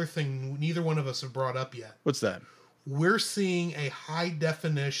one other thing neither one of us have brought up yet. What's that? We're seeing a high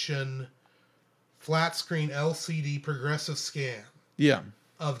definition flat screen LCD progressive scan. Yeah.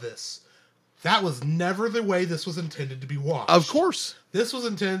 Of this. That was never the way this was intended to be watched. Of course. This was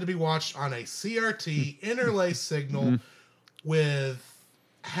intended to be watched on a CRT interlay signal with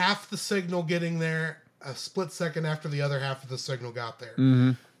half the signal getting there a split second after the other half of the signal got there.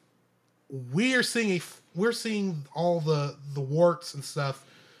 Mm-hmm. We're seeing all the warts and stuff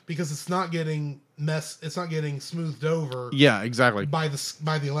because it's not getting smoothed over. Yeah, exactly. By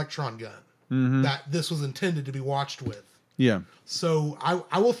the electron gun that this was intended to be watched with. Yeah. So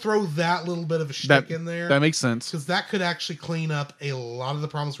I will throw that little bit of a shtick in there. That makes sense. Because that could actually clean up a lot of the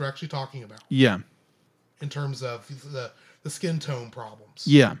problems we're actually talking about. Yeah. In terms of the skin tone problems.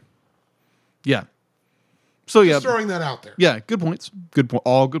 Yeah. Yeah. So Just throwing that out there. Yeah, good points.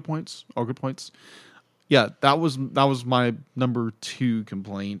 All good points. All good points. Yeah, that was my number 2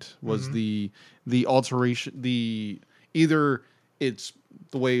 complaint was the alteration, either it's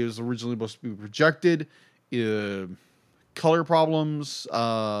the way it was originally supposed to be projected, color problems,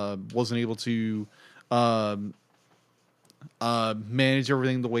 wasn't able to manage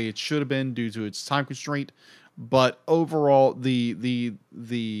everything the way it should have been due to its time constraint. But overall, the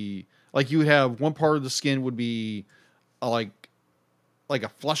like you would have one part of the skin would be like a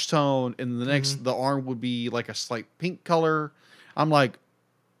flush tone, and the next the arm would be like a slight pink color. I'm like,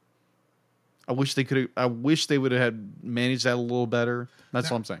 I wish they would have managed that a little better. That's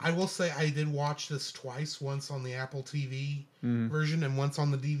what I'm saying. I will say I did watch this twice, once on the Apple TV version and once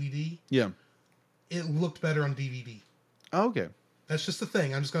on the DVD. Yeah. It looked better on DVD. Oh, okay. That's just the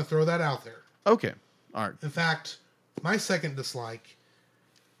thing. I'm just going to throw that out there. Okay. All right. In fact, my second dislike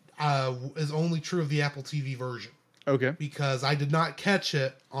is only true of the Apple TV version. Okay. Because I did not catch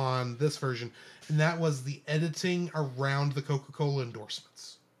it on this version, and that was the editing around the Coca-Cola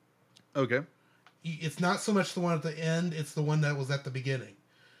endorsements. Okay. It's not so much the one at the end, it's the one that was at the beginning.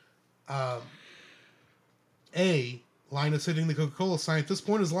 Linus hitting the Coca-Cola sign at this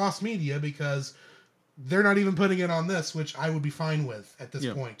point is lost media because they're not even putting it on this, which I would be fine with at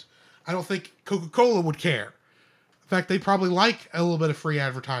this point. I don't think Coca-Cola would care. In fact, they probably like a little bit of free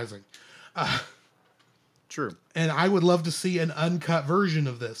advertising. True. And I would love to see an uncut version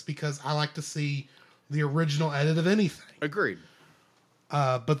of this because I like to see the original edit of anything. Agreed.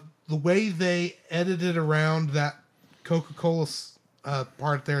 But the way they edited around that Coca-Cola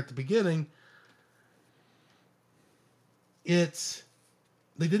part there at the beginning, they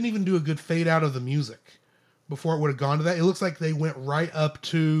didn't even do a good fade out of the music before it would have gone to that. It looks like they went right up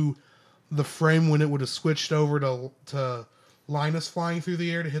to the frame when it would have switched over to Linus flying through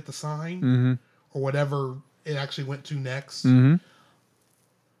the air to hit the sign or whatever it actually went to next. And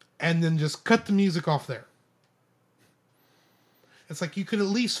then just cut the music off there. It's like you could at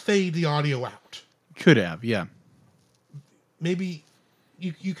least fade the audio out. Could have, yeah. Maybe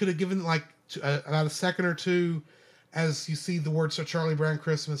you could have given like about a second or two as you see the words Charlie Brown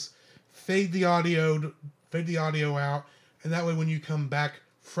Christmas, fade the audio out, and that way when you come back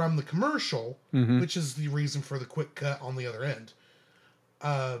from the commercial, which is the reason for the quick cut on the other end,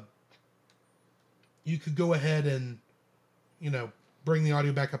 you could go ahead and bring the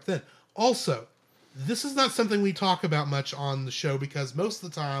audio back up then. Also, this is not something we talk about much on the show because most of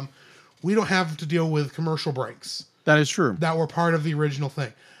the time we don't have to deal with commercial breaks. That is true. That were part of the original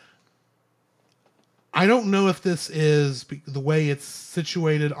thing. I don't know if this is the way it's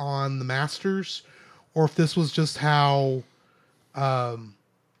situated on the Masters or if this was just how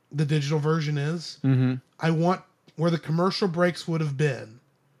the digital version is. I want where the commercial breaks would have been,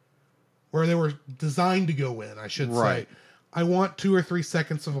 where they were designed to go in, I should say. I want 2 or 3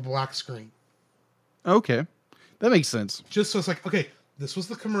 seconds of a black screen. Okay. That makes sense. Just so it's like, okay, this was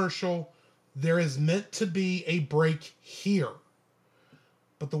the commercial. there is meant to be a break here.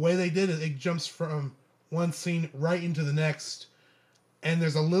 But the way they did it, it jumps from one scene right into the next. And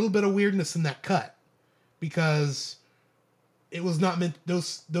there's a little bit of weirdness in that cut. Because it was not meant,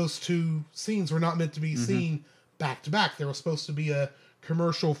 those two scenes were not meant to be seen back to back. There was supposed to be a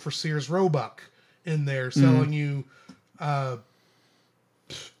commercial for Sears Roebuck in there selling you, I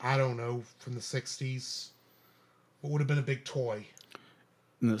don't know, from the 60s. What would have been a big toy?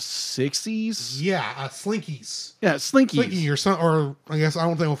 In the 60s? Yeah, Slinkies. Yeah, Slinkies. Slinky or some, or I guess I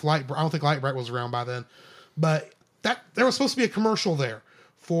don't think Light Bright was around by then, but that there was supposed to be a commercial there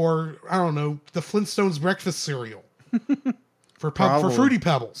for, I don't know, the Flintstones breakfast cereal for Fruity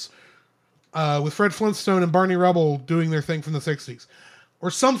Pebbles, with Fred Flintstone and Barney Rubble doing their thing from the 60s,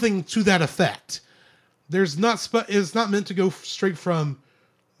 or something to that effect. It's not meant to go straight from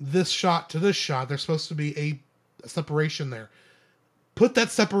this shot to this shot. There's supposed to be a separation there. Put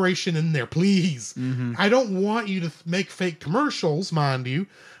that separation in there, please. I don't want you to make fake commercials, mind you.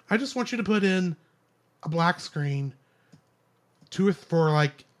 I just want you to put in a black screen for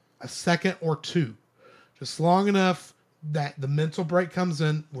like a second or two. Just long enough that the mental break comes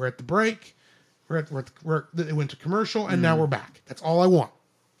in. Wo're at the break. It went to commercial, and now we're back. That's all I want.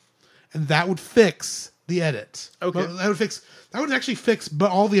 And that would fix the edit. Okay. That would actually fix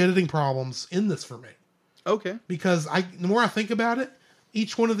all the editing problems in this for me. Okay. Because the more I think about it,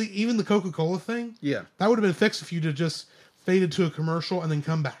 each one of even the Coca-Cola thing, Yeah. that would have been fixed if you'd have just faded to a commercial and then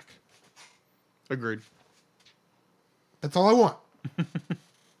come back. Agreed. That's all I want.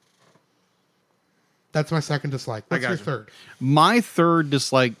 That's my second dislike. What's your you. third? My third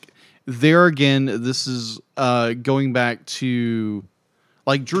dislike, there again, this is going back to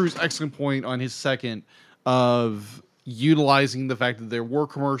like Drew's excellent point on his second of utilizing the fact that there were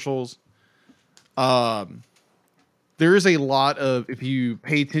commercials. There is a lot of, if you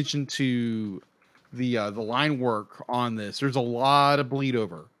pay attention to the line work on this, there's a lot of bleed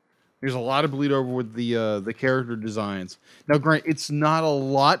over. There's a lot of bleed over with the character designs. Now, granted, it's not a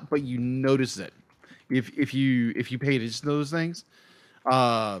lot, but you notice it if you pay attention to those things.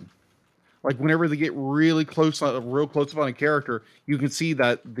 Like whenever they get real close up on a character, you can see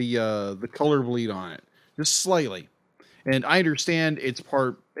that the color bleed on it just slightly. And I understand it's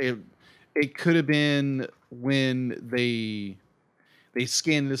part. It could have been when they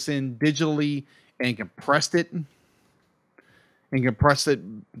scanned this in digitally and compressed it,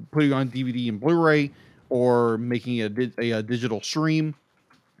 putting it on DVD and Blu-ray, or making a digital stream.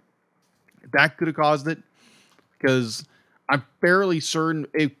 That could have caused it, because I'm fairly certain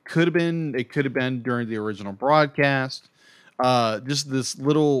it could have been during the original broadcast. Just this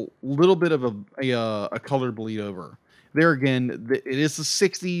little bit of a color bleed over. There again, it is the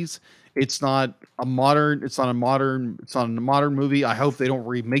 60s. It's not a modern movie. I hope they don't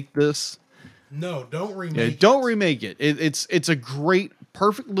remake this. No, don't remake it. Don't remake it. It's a great,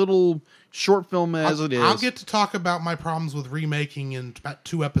 perfect little short film as it is. I'll get to talk about my problems with remaking in about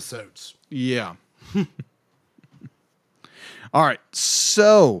 2 episodes. Yeah. All right.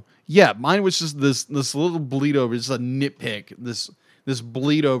 So, yeah, mine was just this little bleed over. It's a nitpick. This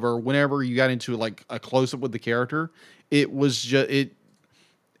bleed over whenever you got into like a close up with the character. It was just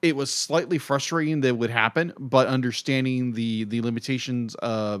it was slightly frustrating that it would happen, but understanding the limitations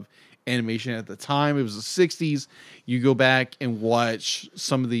of animation at the time, it was the 60s. You go back and watch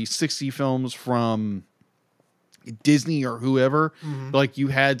some of the 60 films from Disney or whoever, like you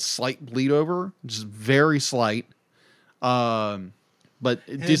had slight bleed over, just very slight. But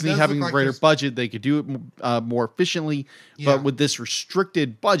Disney having a greater budget, they could do it more efficiently. Yeah. But with this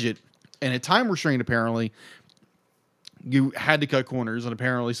restricted budget and a time restraint, apparently, you had to cut corners, and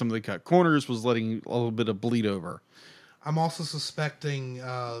apparently some of the cut corners was letting a little bit of bleed over. I'm also suspecting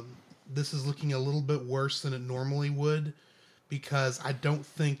this is looking a little bit worse than it normally would, because I don't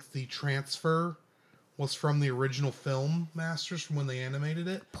think the transfer was from the original film masters from when they animated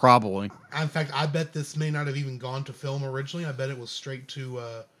it. Probably. In fact, I bet this may not have even gone to film originally. I bet it was straight to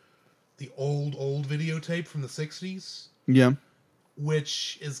the old videotape from the 60s. Yeah.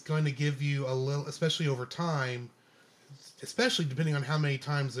 Which is going to give you a little, especially over time, especially depending on how many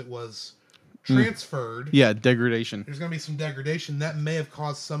times it was transferred. Yeah, degradation. There's going to be some degradation. That may have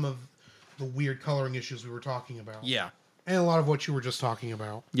caused some of the weird coloring issues we were talking about. Yeah. And a lot of what you were just talking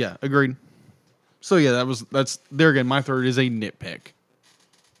about. Yeah, agreed. So yeah, that's there again. My third is a nitpick.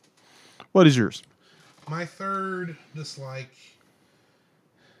 What is yours? My third dislike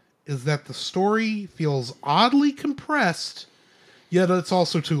is that the story feels oddly compressed, yet it's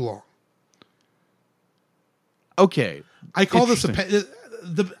also too long. Okay, I call this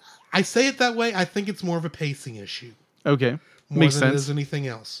I say it that way. I think it's more of a pacing issue. Okay, More than it is anything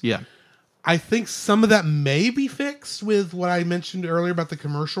else. Yeah. I think some of that may be fixed with what I mentioned earlier about the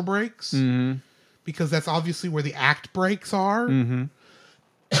commercial breaks, because that's obviously where the act breaks are.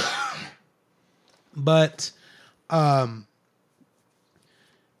 But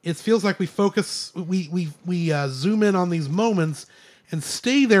it feels like we zoom in on these moments and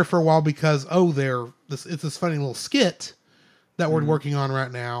stay there for a while because it's this funny little skit that we're working on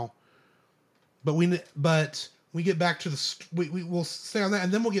right now. But we get back to we'll stay on that,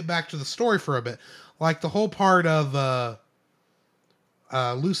 and then we'll get back to the story for a bit, like the whole part of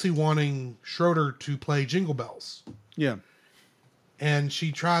Lucy wanting Schroeder to play Jingle Bells. Yeah, and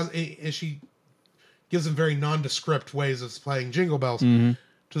she gives him very nondescript ways of playing Jingle Bells,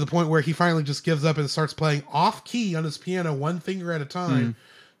 to the point where he finally just gives up and starts playing off key on his piano, one finger at a time.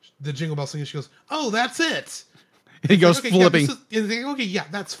 The Jingle Bell singing. She goes, "Oh, that's it." He goes flipping. Yeah,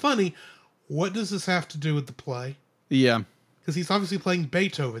 that's funny. What does this have to do with the play? Yeah, because he's obviously playing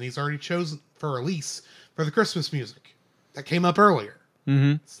Beethoven. He's already chosen for release for the Christmas music that came up earlier.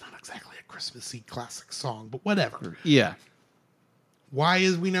 It's not exactly a Christmassy classic song, but whatever. Yeah. Why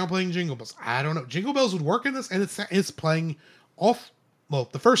is we now playing Jingle Bells? I don't know. Jingle Bells would work in this, and it's playing off. Well,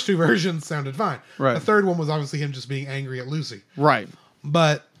 the first two versions sounded fine. Right. The third one was obviously him just being angry at Lucy. Right.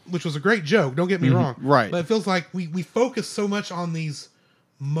 But which was a great joke. Don't get me wrong. Right. But it feels like we focus so much on these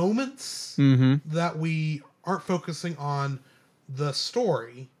moments that we aren't focusing on the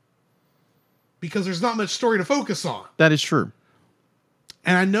story because there's not much story to focus on. That is true.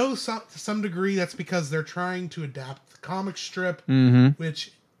 And I know to some degree that's because they're trying to adapt the comic strip,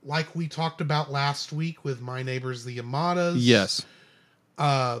 which, like we talked about last week with My Neighbors the Yamadas. Yes.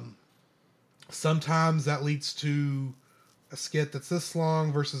 Sometimes that leads to a skit that's this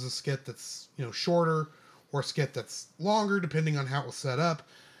long versus a skit that's, shorter, or a skit that's longer, depending on how it was set up.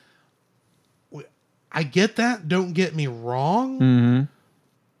 I get that. Don't get me wrong.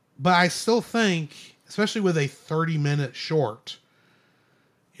 But I still think, especially with a 30-minute short,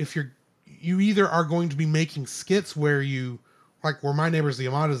 if you either are going to be making skits where where My Neighbors the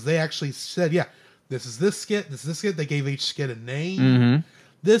Yamadas, they actually said, yeah, this is this skit, this is this skit. They gave each skit a name.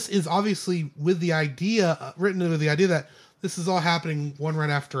 This is obviously written with the idea that this is all happening one right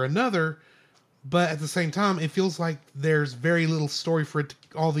after another. But at the same time, it feels like there's very little story for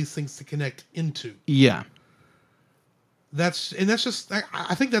all these things to connect into. Yeah. That's just,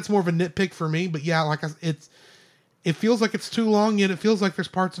 I think that's more of a nitpick for me. But yeah, it feels like it's too long, yet it feels like there's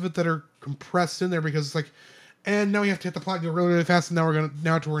parts of it that are compressed in there because it's like, and now we have to hit the plot and go really, really fast, and now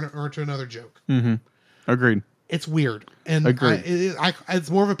we're to another joke. Agreed. It's weird, and agreed.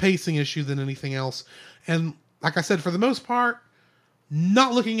 It's more of a pacing issue than anything else. And like I said, for the most part,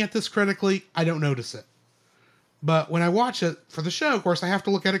 not looking at this critically, I don't notice it. But when I watch it for the show, of course, I have to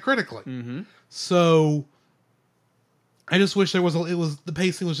look at it critically. So I just wish the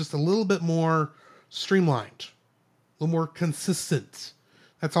pacing was just a little bit more streamlined, a little more consistent.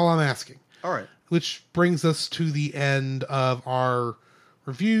 That's all I'm asking. All right. Which brings us to the end of our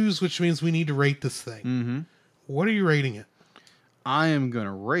reviews, which means we need to rate this thing. What are you rating it? I am going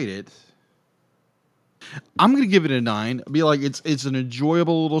to rate it. I'm going to give it a 9. Be like, it's an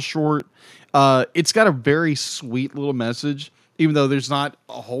enjoyable little short. It's got a very sweet little message, even though there's not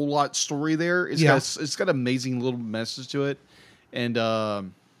a whole lot story there. It's got amazing little message to it, and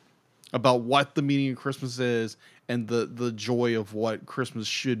about what the meaning of Christmas is, and the joy of what Christmas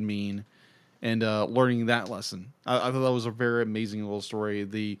should mean, and learning that lesson. I thought that was a very amazing little story.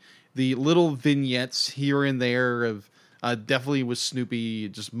 The little vignettes here and there of definitely with Snoopy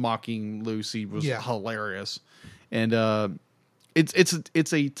just mocking Lucy was hilarious, and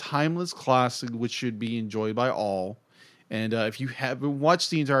it's a timeless classic which should be enjoyed by all. And if you haven't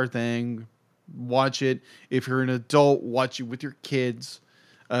watched the entire thing, watch it. If you're an adult, watch it with your kids.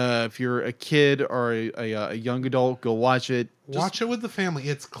 If you're a kid or a young adult, go watch it. Watch it with the family.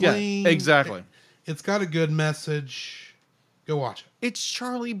 It's clean. Yeah, exactly. It's got a good message. Go watch it. It's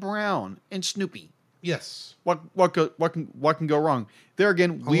Charlie Brown and Snoopy. Yes. What can go wrong? There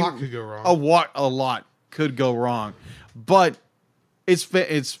again, a lot could go wrong. A lot could go wrong, but it's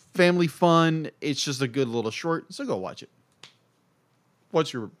family fun. It's just a good little short, so go watch it.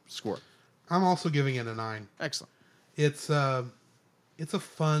 What's your score? I'm also giving it a 9. Excellent. It's a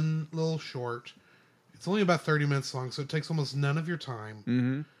fun little short. It's only about 30 minutes long, so it takes almost none of your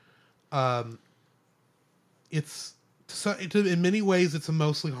time. It's in many ways, it's a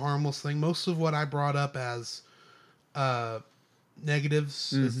mostly harmless thing. Most of what I brought up as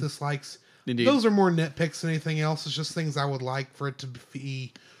negatives, as dislikes, Indeed. Those are more nitpicks than anything else. It's just things I would like for it to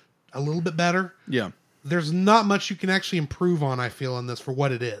be a little bit better. Yeah. There's not much you can actually improve on, I feel, in this for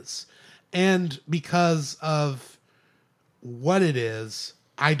what it is. And because of what it is,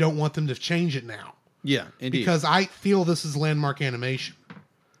 I don't want them to change it now. Yeah, indeed. Because I feel this is landmark animation.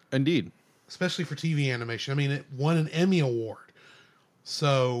 Indeed. Especially for TV animation. I mean, it won an Emmy Award.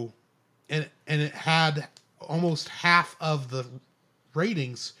 So, and it had almost half of the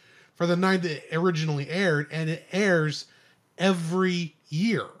ratings for the night that it originally aired, and it airs every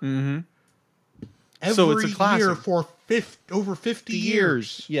year. Mm-hmm. So it's a classic. Year for over 50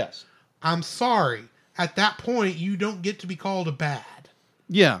 years. Yes. I'm sorry. At that point, you don't get to be called a bad.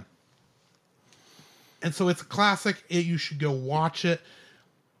 Yeah. And so it's a classic. You should go watch it.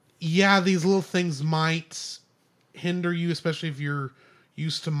 Yeah, these little things might hinder you, especially if you're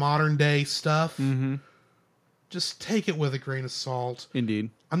used to modern day stuff. Mm-hmm. Just take it with a grain of salt.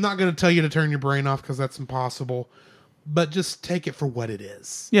 Indeed. I'm not going to tell you to turn your brain off because that's impossible. But just take it for what it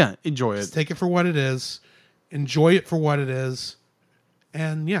is. Yeah, enjoy it. Just take it for what it is. Enjoy it for what it is.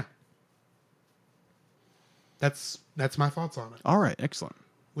 And yeah. That's my thoughts on it. All right, excellent.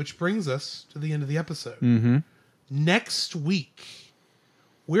 Which brings us to the end of the episode. Mm-hmm. Next week,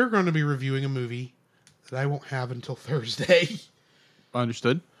 we're going to be reviewing a movie that I won't have until Thursday.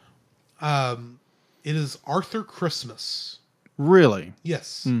 Understood. It is Arthur Christmas. Really?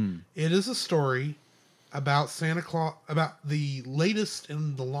 Yes. It is a story about Santa Claus, about the latest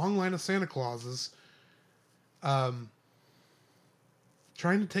in the long line of Santa Clauses, trying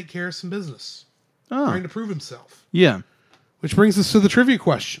to take care of some business. Trying to prove himself. Yeah. Which brings us to the trivia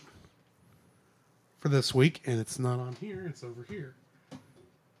question for this week. And it's not on here. It's over here.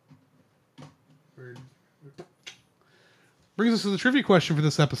 Brings us to the trivia question for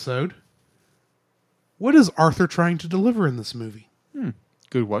this episode. What is Arthur trying to deliver in this movie?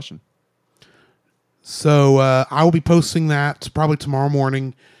 Good question. So I will be posting that probably tomorrow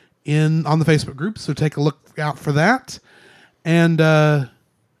morning on the Facebook group. So take a look out for that. And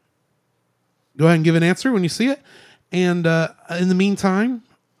go ahead and give an answer when you see it. And in the meantime,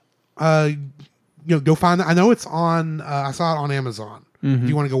 go find that. I know it's on. I saw it on Amazon. If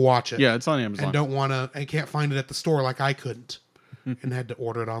you want to go watch it, Yeah, it's on Amazon. And can't find it at the store like I couldn't, and had to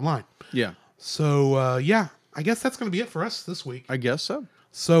order it online. Yeah. So I guess that's going to be it for us this week. I guess so.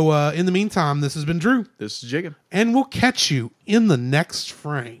 So in the meantime, this has been Drew, This is Jacob. and we'll catch you in the next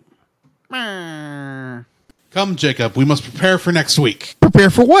frame. Come, Jacob. We must prepare for next week. Prepare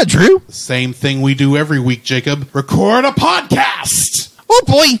for what, Drew? The same thing we do every week, Jacob. Record a podcast. Oh,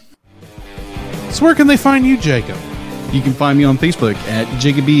 boy. So where can they find you, Jacob? You can find me on Facebook at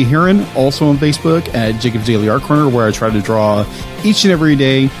Jacob B. Heron, also on Facebook at Jacob's Daily Art Corner, where I try to draw each and every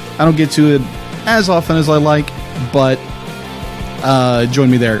day. I don't get to it as often as I like, but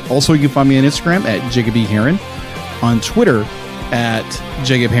join me there. Also, you can find me on Instagram at Jacob B. Heron, on Twitter at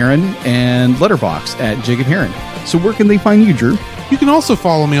Jacob Heron, and Letterboxd at Jacob Heron. So where can they find you, Drew? You can also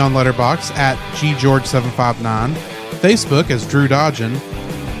follow me on Letterboxd at GGeorge759, Facebook as Drew Dodgen,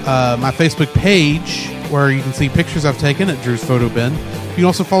 my Facebook page where you can see pictures I've taken at Drew's Photo Bin. You can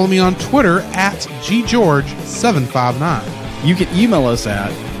also follow me on Twitter at GGeorge759. You can email us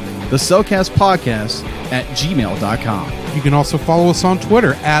at thecellcastpodcast@gmail.com. You can also follow us on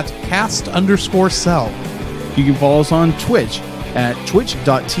Twitter at cast_cell. You can follow us on Twitch at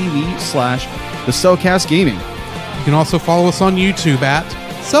twitch.tv/thecellcastgaming. You can also follow us on YouTube at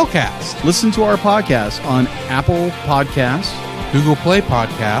Cellcast, Listen to our podcast on Apple Podcasts, Google Play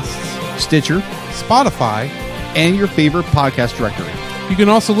Podcasts, Stitcher, Spotify, and your favorite podcast directory. You can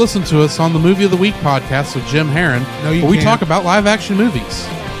also listen to us on the Movie of the Week podcast with Jim Heron, where we talk about live action movies.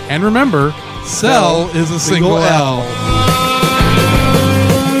 And remember, Cell is a single L.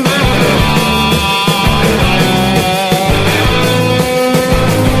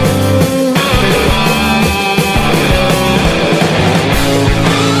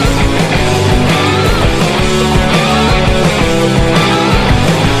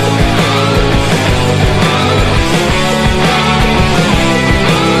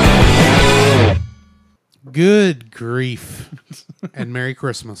 Good grief. And Merry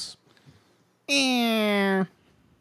Christmas. Eh.